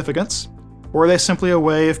other significance? Or are they simply a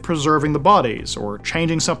way of preserving the bodies, or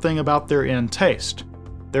changing something about their end taste?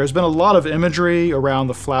 There's been a lot of imagery around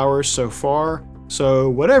the flowers so far, so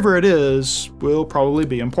whatever it is will probably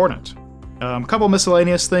be important. A couple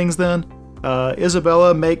miscellaneous things then.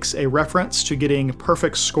 Isabella makes a reference to getting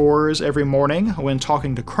perfect scores every morning when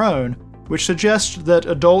talking to Crone, which suggests that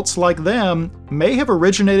adults like them may have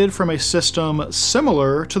originated from a system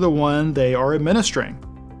similar to the one they are administering.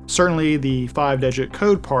 Certainly the 5-digit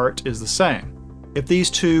code part is the same. If these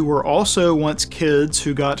two were also once kids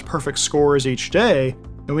who got perfect scores each day,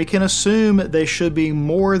 then we can assume they should be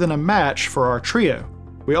more than a match for our trio.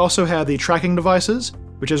 We also have the tracking devices,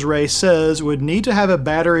 which as Ray says would need to have a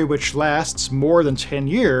battery which lasts more than 10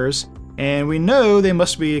 years, and we know they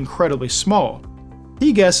must be incredibly small.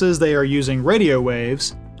 He guesses they are using radio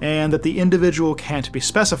waves, and that the individual can't be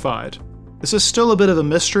specified. This is still a bit of a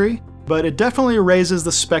mystery, but it definitely raises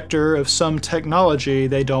the specter of some technology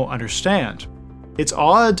they don't understand. It's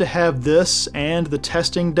odd to have this and the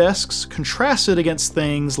testing desks contrasted against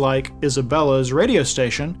things like Isabella's radio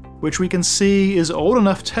station, which we can see is old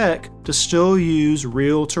enough tech to still use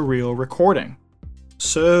reel-to-reel recording.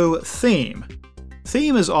 So, theme.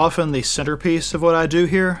 Theme is often the centerpiece of what I do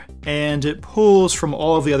here, and it pulls from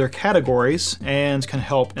all of the other categories and can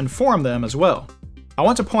help inform them as well. I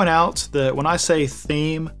want to point out that when I say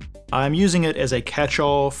theme, I'm using it as a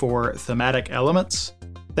catch-all for thematic elements.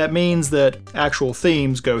 That means that actual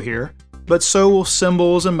themes go here, but so will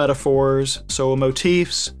symbols and metaphors, so will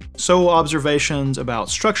motifs, so will observations about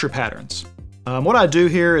structure patterns. What I do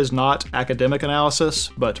here is not academic analysis,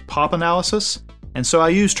 but pop analysis, and so I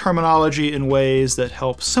use terminology in ways that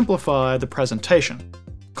help simplify the presentation.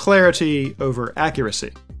 Clarity over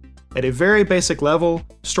accuracy. At a very basic level,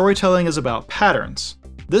 storytelling is about patterns.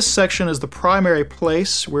 This section is the primary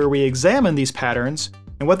place where we examine these patterns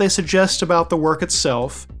and what they suggest about the work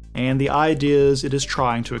itself and the ideas it is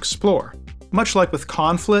trying to explore. Much like with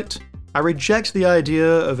conflict, I reject the idea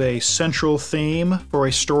of a central theme for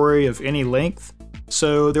a story of any length,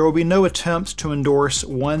 so there will be no attempt to endorse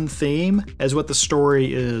one theme as what the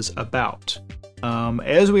story is about.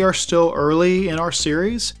 As we are still early in our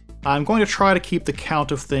series, I'm going to try to keep the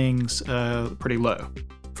count of things pretty low.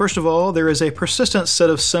 First of all, there is a persistent set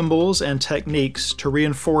of symbols and techniques to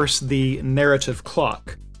reinforce the narrative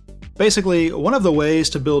clock. Basically, one of the ways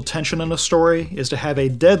to build tension in a story is to have a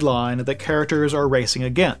deadline that characters are racing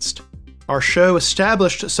against. Our show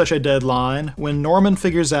established such a deadline when Norman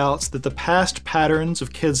figures out that the past patterns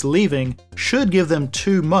of kids leaving should give them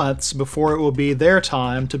 2 months before it will be their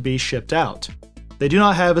time to be shipped out. They do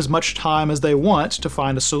not have as much time as they want to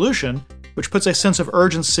find a solution, which puts a sense of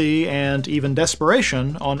urgency and even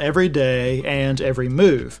desperation on every day and every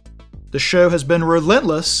move. The show has been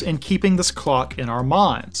relentless in keeping this clock in our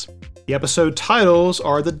minds. The episode titles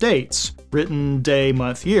are the dates, written day,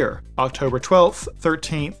 month, year, October 12th,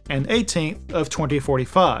 13th, and 18th of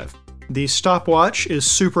 2045. The stopwatch is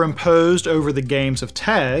superimposed over the games of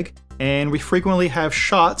tag, and we frequently have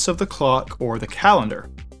shots of the clock or the calendar.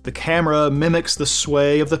 The camera mimics the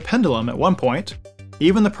sway of the pendulum at one point.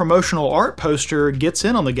 Even the promotional art poster gets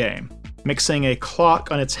in on the game, mixing a clock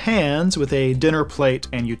on its hands with a dinner plate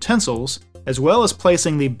and utensils, as well as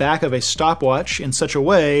placing the back of a stopwatch in such a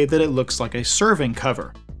way that it looks like a serving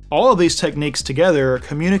cover. All of these techniques together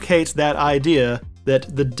communicate that idea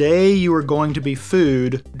that the day you are going to be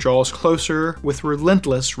food draws closer with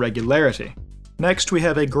relentless regularity. Next, we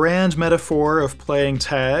have a grand metaphor of playing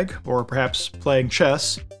tag, or perhaps playing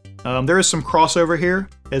chess. There is some crossover here,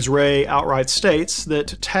 as Ray outright states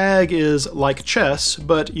that tag is like chess,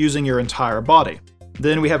 but using your entire body.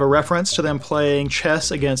 Then we have a reference to them playing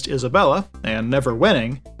chess against Isabella, and never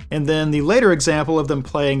winning, and then the later example of them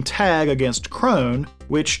playing tag against Crone,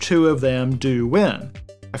 which 2 of them do win.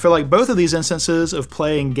 I feel like both of these instances of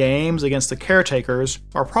playing games against the caretakers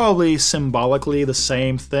are probably symbolically the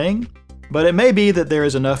same thing, but it may be that there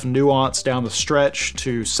is enough nuance down the stretch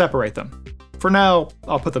to separate them. For now,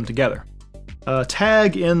 I'll put them together.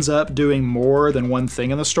 Tag ends up doing more than one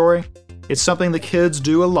thing in the story. It's something the kids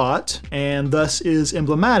do a lot, and thus is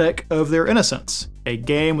emblematic of their innocence, a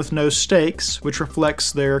game with no stakes which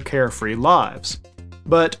reflects their carefree lives.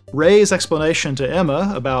 But Ray's explanation to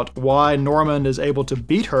Emma about why Norman is able to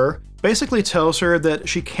beat her basically tells her that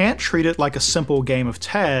she can't treat it like a simple game of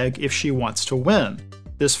tag if she wants to win.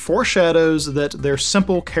 This foreshadows that their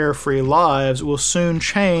simple carefree lives will soon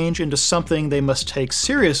change into something they must take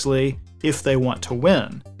seriously if they want to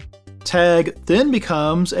win. Tag then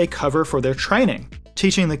becomes a cover for their training.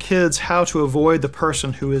 Teaching the kids how to avoid the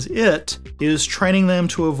person who is it is training them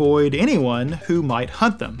to avoid anyone who might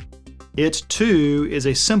hunt them. It, too, is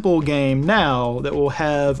a simple game now that will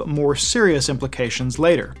have more serious implications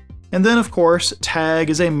later. And then, of course, tag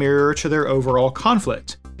is a mirror to their overall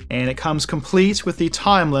conflict, and it comes complete with the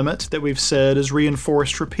time limit that we've said is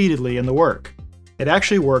reinforced repeatedly in the work. It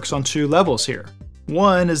actually works on 2 levels here.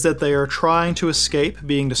 One is that they are trying to escape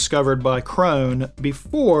being discovered by Crone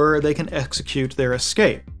before they can execute their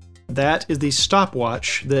escape. That is the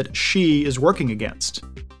stopwatch that she is working against.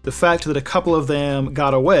 The fact that a couple of them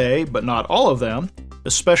got away, but not all of them,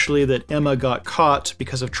 especially that Emma got caught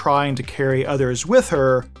because of trying to carry others with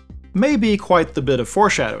her, may be quite the bit of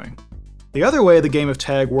foreshadowing. The other way the game of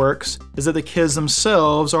tag works is that the kids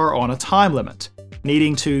themselves are on a time limit,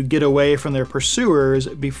 needing to get away from their pursuers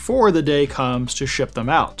before the day comes to ship them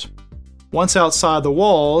out. Once outside the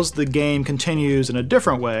walls, the game continues in a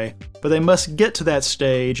different way, but they must get to that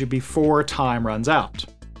stage before time runs out.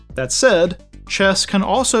 That said, chess can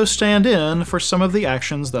also stand in for some of the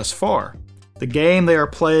actions thus far. The game they are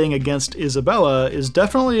playing against Isabella is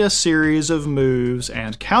definitely a series of moves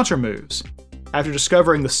and counter moves. After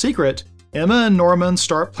discovering the secret, Emma and Norman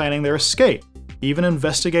start planning their escape, even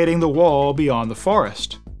investigating the wall beyond the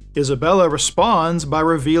forest. Isabella responds by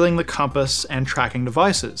revealing the compass and tracking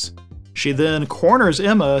devices. She then corners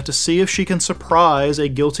Emma to see if she can surprise a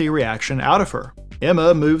guilty reaction out of her.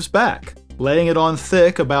 Emma moves back, laying it on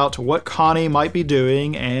thick about what Connie might be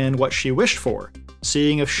doing and what she wished for,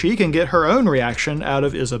 seeing if she can get her own reaction out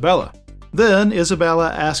of Isabella. Then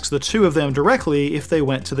Isabella asks the two of them directly if they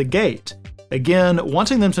went to the gate, again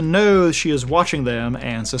wanting them to know she is watching them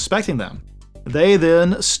and suspecting them. They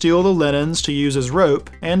then steal the linens to use as rope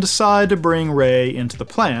and decide to bring Ray into the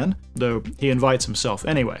plan, though he invites himself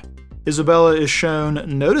anyway. Isabella is shown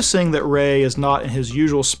noticing that Ray is not in his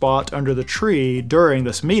usual spot under the tree during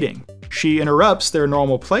this meeting. She interrupts their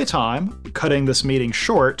normal playtime, cutting this meeting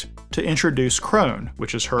short, to introduce Crone,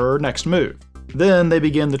 which is her next move. Then they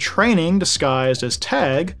begin the training disguised as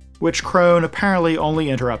tag, which Crone apparently only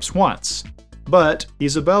interrupts once. But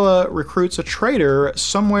Isabella recruits a traitor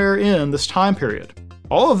somewhere in this time period.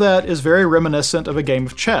 All of that is very reminiscent of a game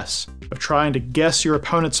of chess, of trying to guess your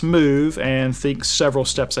opponent's move and think several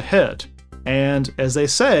steps ahead. And, as they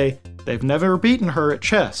say, they've never beaten her at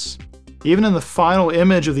chess. Even in the final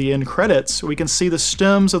image of the end credits, we can see the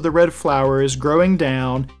stems of the red flowers growing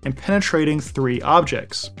down and penetrating 3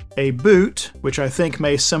 objects. A boot, which I think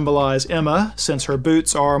may symbolize Emma, since her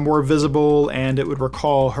boots are more visible and it would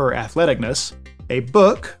recall her athleticness. A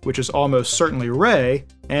book, which is almost certainly Ray.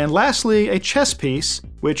 And lastly, a chess piece,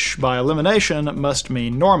 which by elimination must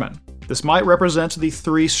mean Norman. This might represent the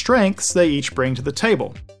 3 strengths they each bring to the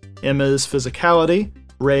table: Emma's physicality,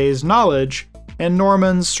 Ray's knowledge, and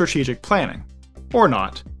Norman's strategic planning. Or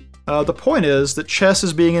not. The point is that chess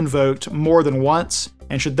is being invoked more than once,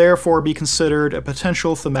 and should therefore be considered a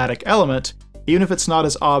potential thematic element, even if it's not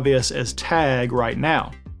as obvious as tag right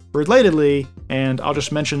now. Relatedly, and I'll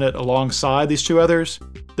just mention it alongside these 2 others,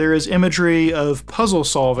 there is imagery of puzzle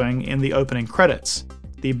solving in the opening credits.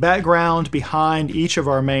 The background behind each of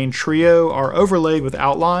our main trio are overlaid with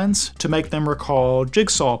outlines to make them recall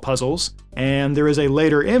jigsaw puzzles, and there is a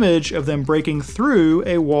later image of them breaking through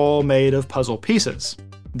a wall made of puzzle pieces.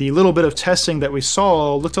 The little bit of testing that we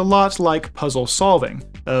saw looked a lot like puzzle solving,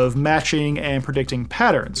 of matching and predicting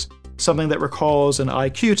patterns, something that recalls an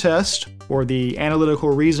IQ test, or the analytical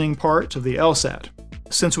reasoning part of the LSAT.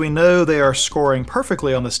 Since we know they are scoring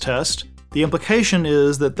perfectly on this test, the implication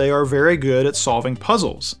is that they are very good at solving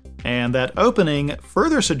puzzles, and that opening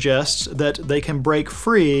further suggests that they can break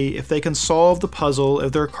free if they can solve the puzzle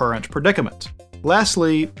of their current predicament.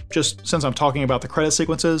 Lastly, just since I'm talking about the credit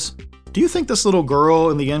sequences, do you think this little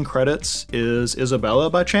girl in the end credits is Isabella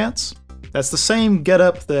by chance? That's the same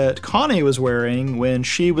getup that Connie was wearing when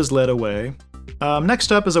she was led away.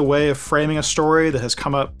 Next up is a way of framing a story that has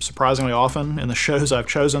come up surprisingly often in the shows I've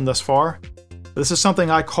chosen thus far. This is something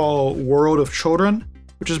I call World of Children,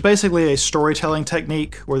 which is basically a storytelling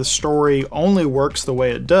technique where the story only works the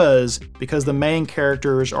way it does because the main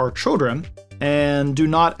characters are children and do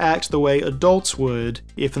not act the way adults would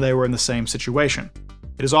if they were in the same situation.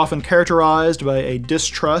 It is often characterized by a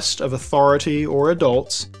distrust of authority or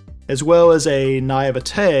adults, as well as a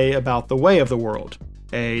naivete about the way of the world,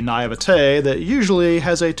 a naivete that usually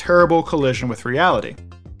has a terrible collision with reality.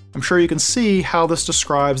 I'm sure you can see how this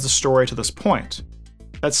describes the story to this point.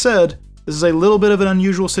 That said, this is a little bit of an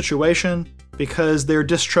unusual situation because their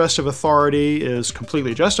distrust of authority is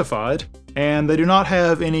completely justified, and they do not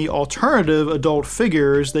have any alternative adult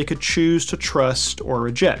figures they could choose to trust or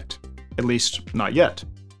reject. At least, not yet.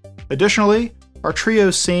 Additionally, our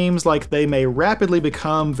trio seems like they may rapidly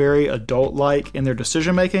become very adult-like in their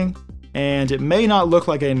decision-making, and it may not look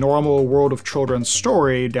like a normal World of Children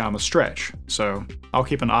story down the stretch, so I'll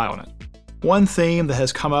keep an eye on it. One theme that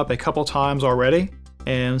has come up a couple times already,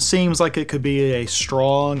 and seems like it could be a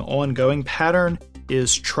strong, ongoing pattern,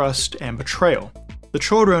 is trust and betrayal. The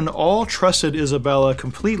children all trusted Isabella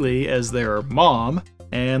completely as their mom,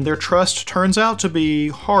 and their trust turns out to be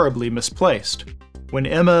horribly misplaced. When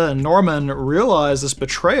Emma and Norman realize this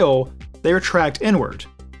betrayal, they retract inward,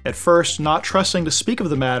 at first not trusting to speak of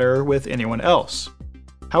the matter with anyone else.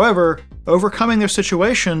 However, overcoming their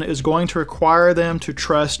situation is going to require them to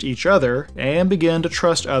trust each other and begin to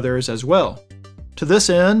trust others as well. To this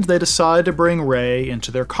end, they decide to bring Ray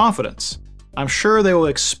into their confidence. I'm sure they will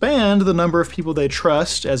expand the number of people they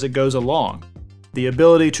trust as it goes along. the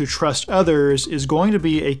ability to trust others is going to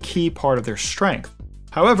be a key part of their strength.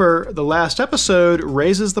 However, the last episode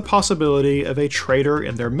raises the possibility of a traitor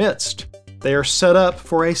in their midst. They are set up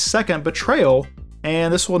for a second betrayal,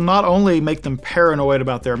 and this will not only make them paranoid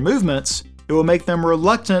about their movements, it will make them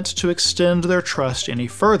reluctant to extend their trust any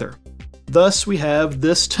further. Thus, we have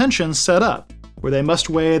this tension set up, where they must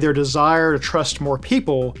weigh their desire to trust more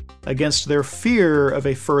people against their fear of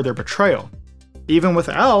a further betrayal. Even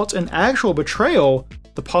without an actual betrayal,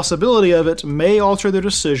 the possibility of it may alter their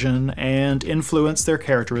decision and influence their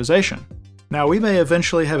characterization. Now, we may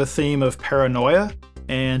eventually have a theme of paranoia,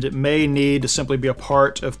 and it may need to simply be a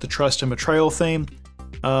part of the trust and betrayal theme.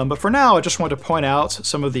 But for now, I just want to point out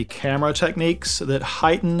some of the camera techniques that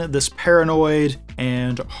heighten this paranoid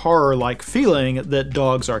and horror-like feeling that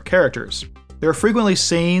dogs are characters. There are frequently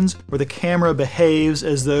scenes where the camera behaves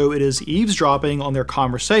as though it is eavesdropping on their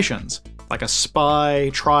conversations, like a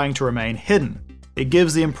spy trying to remain hidden. It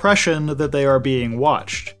gives the impression that they are being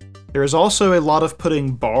watched. There is also a lot of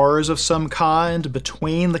putting bars of some kind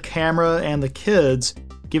between the camera and the kids,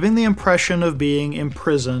 giving the impression of being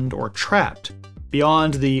imprisoned or trapped.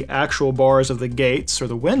 Beyond the actual bars of the gates or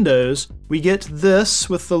the windows, we get this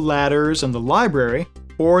with the ladders in the library,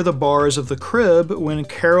 or the bars of the crib when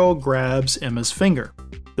Carol grabs Emma's finger.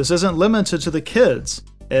 This isn't limited to the kids,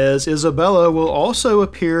 as Isabella will also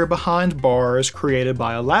appear behind bars created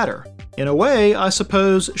by a ladder. In a way, I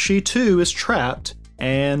suppose she too is trapped,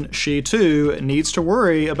 and she too needs to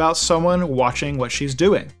worry about someone watching what she's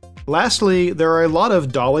doing. Lastly, there are a lot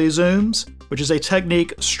of dolly zooms, which is a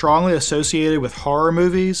technique strongly associated with horror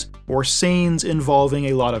movies or scenes involving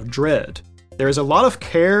a lot of dread. There is a lot of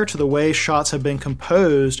care to the way shots have been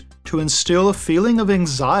composed to instill a feeling of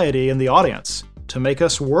anxiety in the audience, to make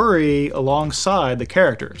us worry alongside the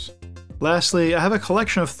characters. Lastly, I have a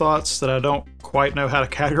collection of thoughts that I don't quite know how to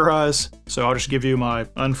categorize, so I'll just give you my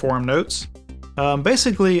unformed notes.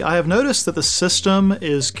 Basically, I have noticed that the system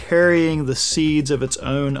is carrying the seeds of its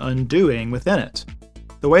own undoing within it.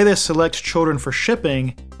 The way they select children for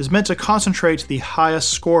shipping is meant to concentrate the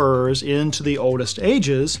highest scorers into the oldest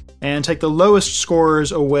ages and take the lowest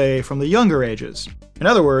scorers away from the younger ages. In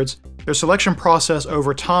other words, their selection process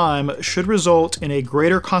over time should result in a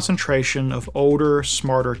greater concentration of older,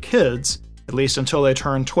 smarter kids, at least until they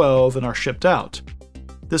turn 12 and are shipped out.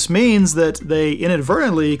 This means that they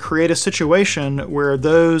inadvertently create a situation where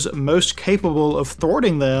those most capable of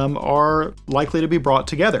thwarting them are likely to be brought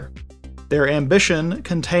together. Their ambition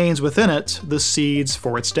contains within it the seeds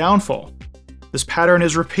for its downfall. This pattern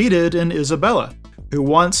is repeated in Isabella, who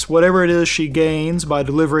wants whatever it is she gains by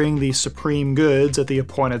delivering the supreme goods at the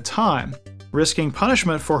appointed time. Risking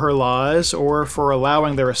punishment for her lies or for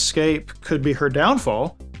allowing their escape could be her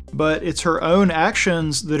downfall, but it's her own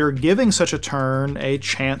actions that are giving such a turn a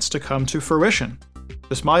chance to come to fruition.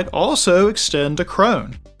 This might also extend to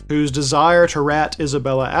Crone, whose desire to rat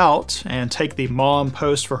Isabella out and take the mom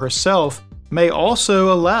post for herself may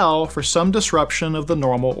also allow for some disruption of the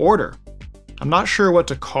normal order. I'm not sure what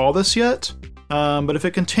to call this yet, but if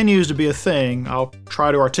it continues to be a thing, I'll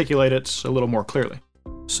try to articulate it a little more clearly.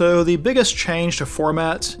 So the biggest change to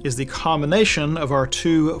format is the combination of our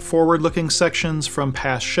two forward-looking sections from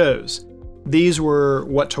past shows. These were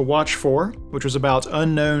What to Watch For, which was about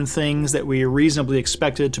unknown things that we reasonably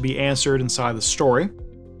expected to be answered inside the story,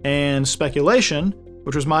 and Speculation,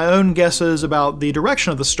 which was my own guesses about the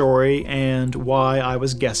direction of the story and why I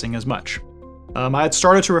was guessing as much. I had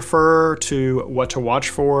started to refer to What to Watch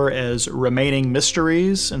For as Remaining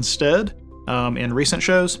Mysteries instead in recent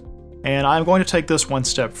shows, and I'm going to take this one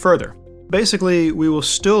step further. Basically, we will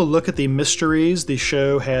still look at the mysteries the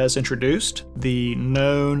show has introduced, the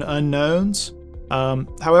known unknowns.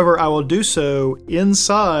 However, I will do so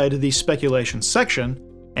inside the speculation section,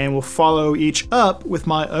 and will follow each up with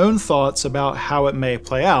my own thoughts about how it may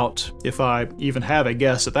play out, if I even have a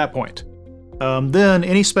guess at that point. Then,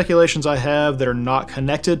 any speculations I have that are not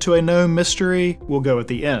connected to a known mystery will go at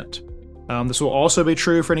the end. This will also be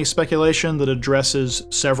true for any speculation that addresses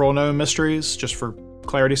several known mysteries, just for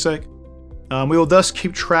clarity's sake. We will thus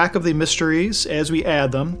keep track of the mysteries as we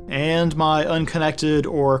add them, and my unconnected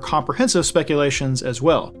or comprehensive speculations as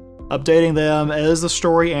well, updating them as the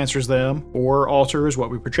story answers them or alters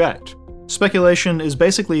what we project. Speculation is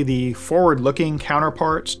basically the forward-looking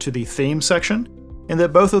counterpart to the theme section, in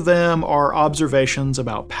that both of them are observations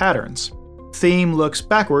about patterns. Theme looks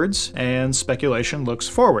backwards, and speculation looks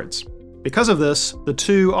forwards. Because of this, the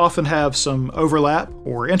two often have some overlap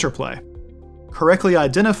or interplay. Correctly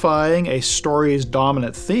identifying a story's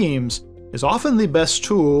dominant themes is often the best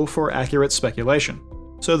tool for accurate speculation.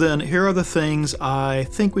 So then, here are the things I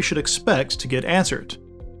think we should expect to get answered.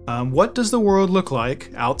 What does the world look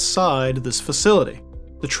like outside this facility?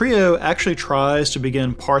 The trio actually tries to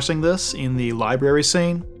begin parsing this in the library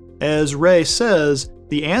scene. As Ray says,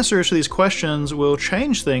 the answers to these questions will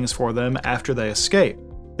change things for them after they escape.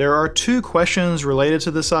 There are 2 questions related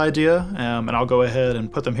to this idea, and I'll go ahead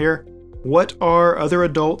and put them here. What are other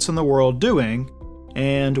adults in the world doing?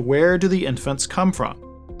 And where do the infants come from?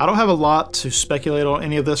 I don't have a lot to speculate on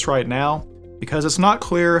any of this right now, because it's not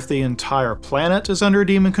clear if the entire planet is under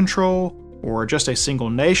demon control, or just a single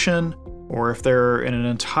nation, or if they're in an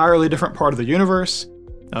entirely different part of the universe.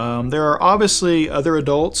 There are obviously other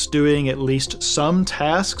adults doing at least some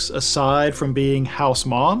tasks aside from being house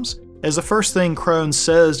moms, as the first thing Crone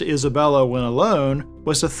says to Isabella when alone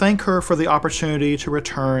was to thank her for the opportunity to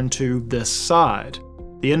return to this side.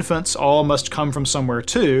 The infants all must come from somewhere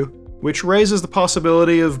too, which raises the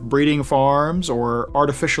possibility of breeding farms or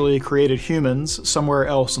artificially created humans somewhere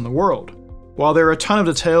else in the world. While there are a ton of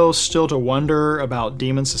details still to wonder about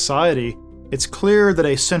demon society, it's clear that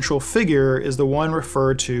a central figure is the one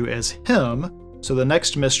referred to as him, so the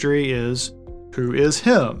next mystery is, who is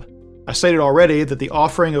him? I stated already that the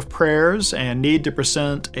offering of prayers and need to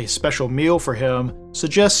present a special meal for him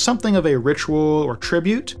suggests something of a ritual or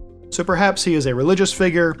tribute, so perhaps he is a religious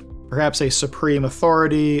figure, perhaps a supreme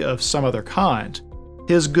authority of some other kind.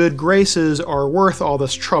 His good graces are worth all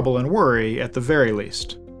this trouble and worry at the very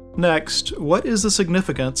least. Next, what is the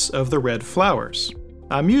significance of the red flowers?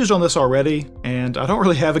 I mused on this already, and I don't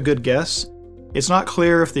really have a good guess. It's not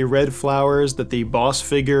clear if the red flowers that the boss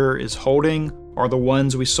figure is holding are the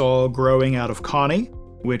ones we saw growing out of Connie,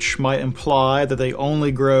 which might imply that they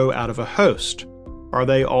only grow out of a host. Are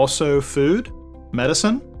they also food?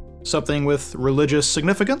 Medicine? Something with religious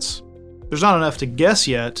significance? There's not enough to guess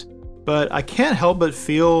yet, but I can't help but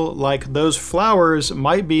feel like those flowers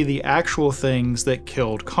might be the actual things that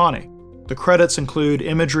killed Connie. The credits include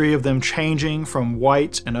imagery of them changing from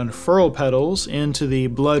white and unfurled petals into the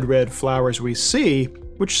blood-red flowers we see,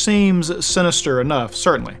 which seems sinister enough,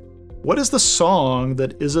 certainly. What is the song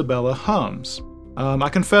that Isabella hums? I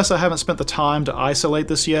confess I haven't spent the time to isolate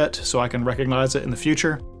this yet, so I can recognize it in the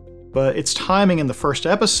future, but its timing in the first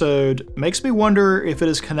episode makes me wonder if it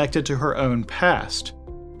is connected to her own past.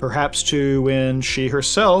 Perhaps to when she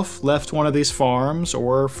herself left one of these farms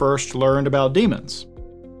or first learned about demons.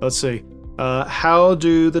 Let's see. How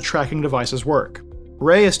do the tracking devices work?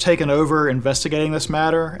 Ray has taken over investigating this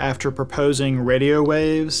matter after proposing radio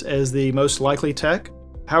waves as the most likely tech.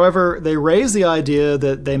 However, they raise the idea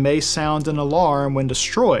that they may sound an alarm when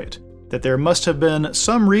destroyed, that there must have been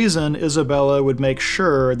some reason Isabella would make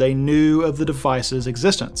sure they knew of the device's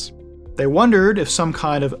existence. They wondered if some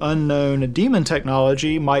kind of unknown demon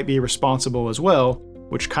technology might be responsible as well,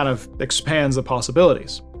 which kind of expands the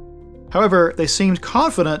possibilities. However, they seemed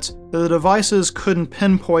confident that the devices couldn't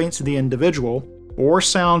pinpoint the individual, or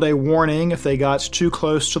sound a warning if they got too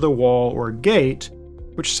close to the wall or gate,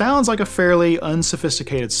 which sounds like a fairly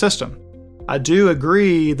unsophisticated system. I do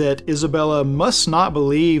agree that Isabella must not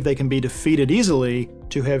believe they can be defeated easily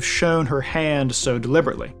to have shown her hand so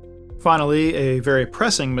deliberately. Finally, a very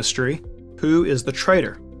pressing mystery: who is the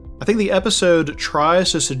traitor? I think the episode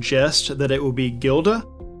tries to suggest that it will be Gilda,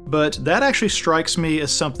 but that actually strikes me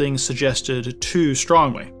as something suggested too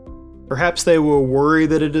strongly. Perhaps they will worry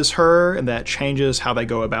that it is her, and that changes how they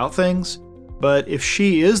go about things, but if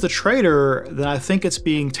she is the traitor, then I think it's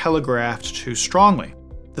being telegraphed too strongly.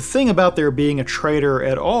 The thing about there being a traitor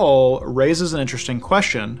at all raises an interesting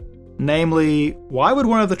question, namely, why would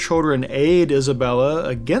one of the children aid Isabella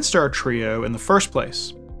against our trio in the first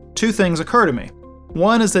place? 2 things occur to me.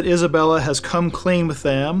 One is that Isabella has come clean with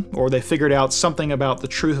them, or they figured out something about the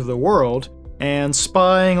truth of the world, and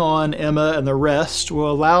spying on Emma and the rest will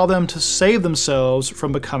allow them to save themselves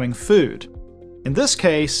from becoming food. In this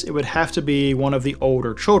case, it would have to be one of the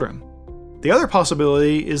older children. The other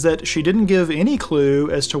possibility is that she didn't give any clue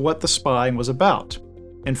as to what the spying was about.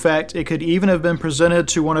 In fact, it could even have been presented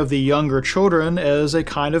to one of the younger children as a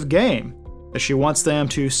kind of game, that she wants them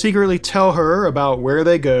to secretly tell her about where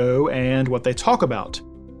they go and what they talk about.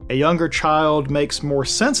 A younger child makes more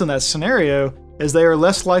sense in that scenario, as they are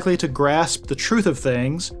less likely to grasp the truth of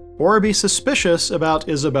things or be suspicious about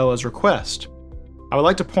Isabella's request. I would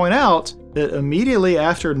like to point out that immediately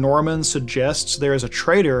after Norman suggests there is a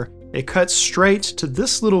traitor, it cuts straight to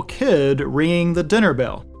this little kid ringing the dinner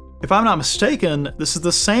bell. If I'm not mistaken, this is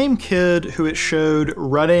the same kid who it showed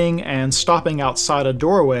running and stopping outside a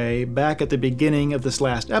doorway back at the beginning of this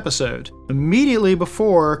last episode, immediately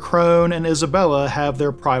before Crone and Isabella have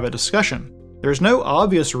their private discussion. There's no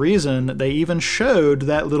obvious reason they even showed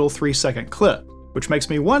that little 3-second clip. which makes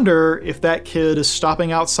me wonder if that kid is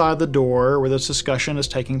stopping outside the door where this discussion is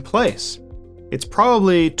taking place. It's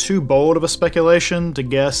probably too bold of a speculation to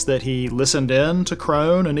guess that he listened in to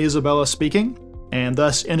Crone and Isabella speaking, and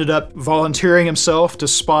thus ended up volunteering himself to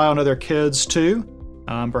spy on other kids too,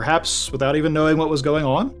 perhaps without even knowing what was going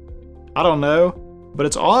on. I don't know, but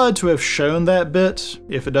it's odd to have shown that bit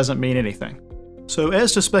if it doesn't mean anything. So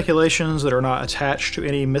as to speculations that are not attached to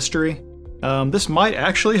any mystery, this might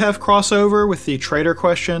actually have crossover with the traitor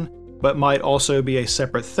question, but might also be a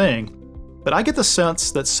separate thing. But I get the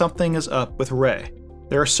sense that something is up with Ray.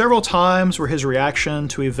 There are several times where his reaction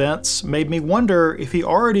to events made me wonder if he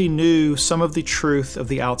already knew some of the truth of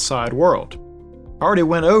the outside world. I already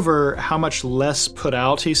went over how much less put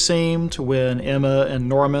out he seemed when Emma and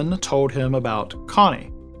Norman told him about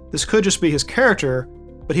Connie. This could just be his character,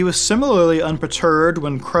 but he was similarly unperturbed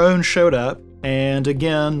when Crone showed up, and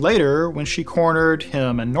again later when she cornered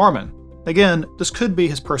him and Norman. Again, this could be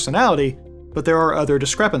his personality, but there are other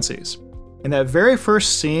discrepancies. In that very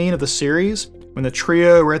first scene of the series, when the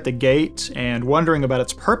trio were at the gate and wondering about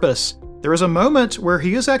its purpose, there is a moment where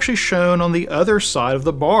he is actually shown on the other side of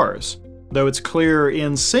the bars, though it's clear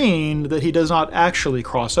in scene that he does not actually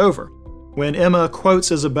cross over. When Emma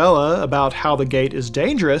quotes Isabella about how the gate is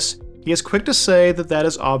dangerous, he is quick to say that that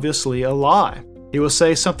is obviously a lie. He will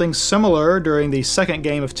say something similar during the second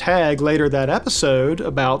game of tag later that episode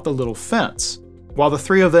about the little fence. While the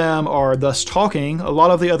three of them are thus talking, a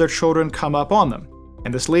lot of the other children come up on them,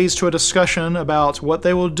 and this leads to a discussion about what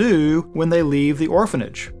they will do when they leave the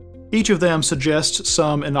orphanage. Each of them suggests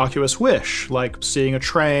some innocuous wish, like seeing a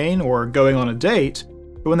train or going on a date,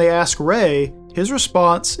 but when they ask Ray, his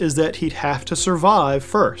response is that he'd have to survive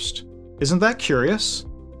first. Isn't that curious?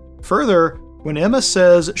 Further, when Emma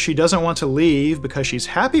says she doesn't want to leave because she's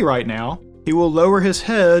happy right now, he will lower his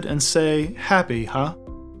head and say, "Happy, huh?"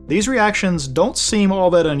 These reactions don't seem all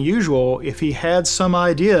that unusual if he had some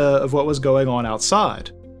idea of what was going on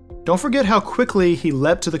outside. Don't forget how quickly he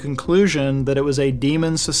leapt to the conclusion that it was a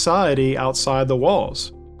demon society outside the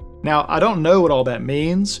walls. Now, I don't know what all that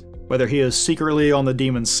means, whether he is secretly on the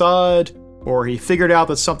demon's side, or he figured out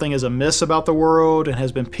that something is amiss about the world and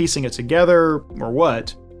has been piecing it together, or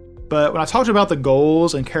what. But when I talked about the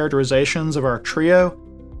goals and characterizations of our trio,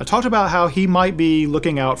 I talked about how he might be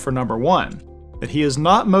looking out for number one, that he is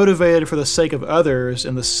not motivated for the sake of others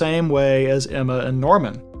in the same way as Emma and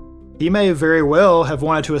Norman. He may very well have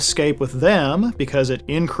wanted to escape with them because it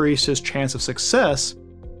increased his chance of success,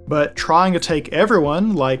 but trying to take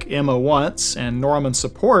everyone like Emma wants and Norman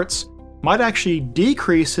supports might actually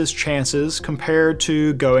decrease his chances compared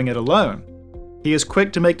to going it alone. He is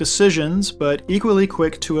quick to make decisions, but equally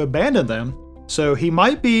quick to abandon them, so he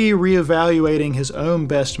might be reevaluating his own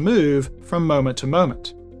best move from moment to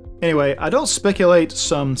moment. Anyway, I don't speculate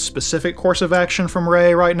some specific course of action from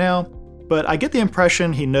Ray right now, but I get the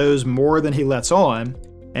impression he knows more than he lets on,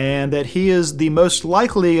 and that he is the most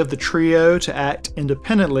likely of the trio to act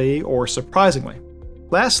independently or surprisingly.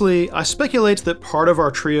 Lastly, I speculate that part of our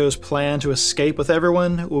trio's plan to escape with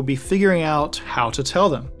everyone will be figuring out how to tell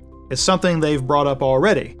them. It's something they've brought up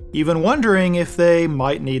already, even wondering if they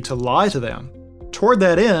might need to lie to them. Toward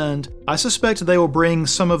that end, I suspect they will bring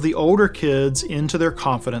some of the older kids into their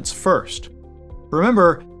confidence first.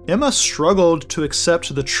 Remember, Emma struggled to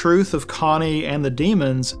accept the truth of Connie and the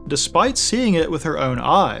demons despite seeing it with her own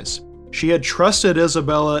eyes. She had trusted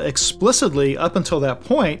Isabella explicitly up until that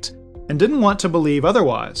point and didn't want to believe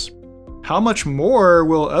otherwise. How much more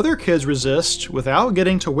will other kids resist without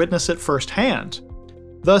getting to witness it firsthand?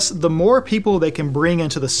 Thus, the more people they can bring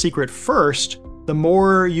into the secret first, the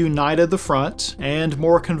more united the front and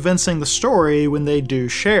more convincing the story when they do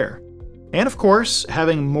share. And of course,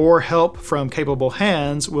 having more help from capable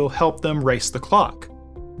hands will help them race the clock.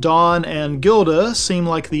 Dawn and Gilda seem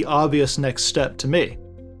like the obvious next step to me.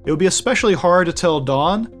 It would be especially hard to tell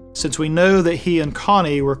Dawn, since we know that he and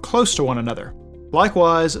Connie were close to one another.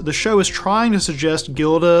 Likewise, the show is trying to suggest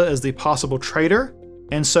Gilda as the possible traitor,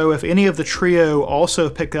 and so if any of the trio also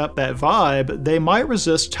pick up that vibe, they might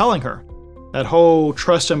resist telling her. That whole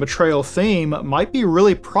trust and betrayal theme might be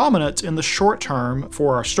really prominent in the short term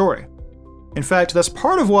for our story. In fact, that's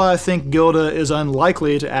part of why I think Gilda is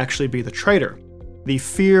unlikely to actually be the traitor. The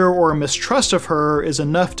fear or mistrust of her is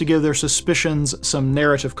enough to give their suspicions some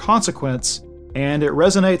narrative consequence, and it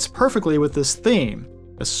resonates perfectly with this theme,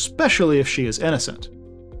 especially if she is innocent.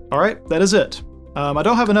 Alright, that is it. I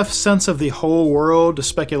don't have enough sense of the whole world to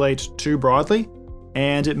speculate too broadly,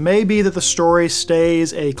 and it may be that the story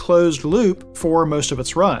stays a closed loop for most of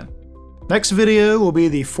its run. Next video will be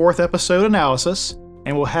the 4th episode analysis,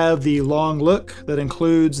 and we'll have the long look that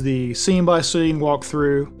includes the scene-by-scene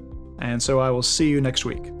walkthrough, And so I will see you next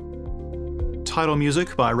week. Title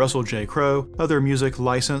music by Russell J. Crowe, other music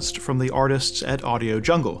licensed from the artists at Audio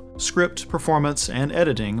Jungle. Script, performance, and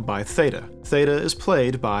editing by Theta. Theta is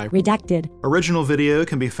played by Redacted. Original video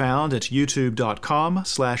can be found at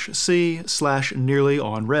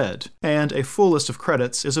youtube.com/c/nearlyonred, and a full list of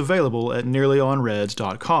credits is available at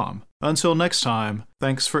nearlyonred.com. Until next time,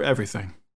 thanks for everything.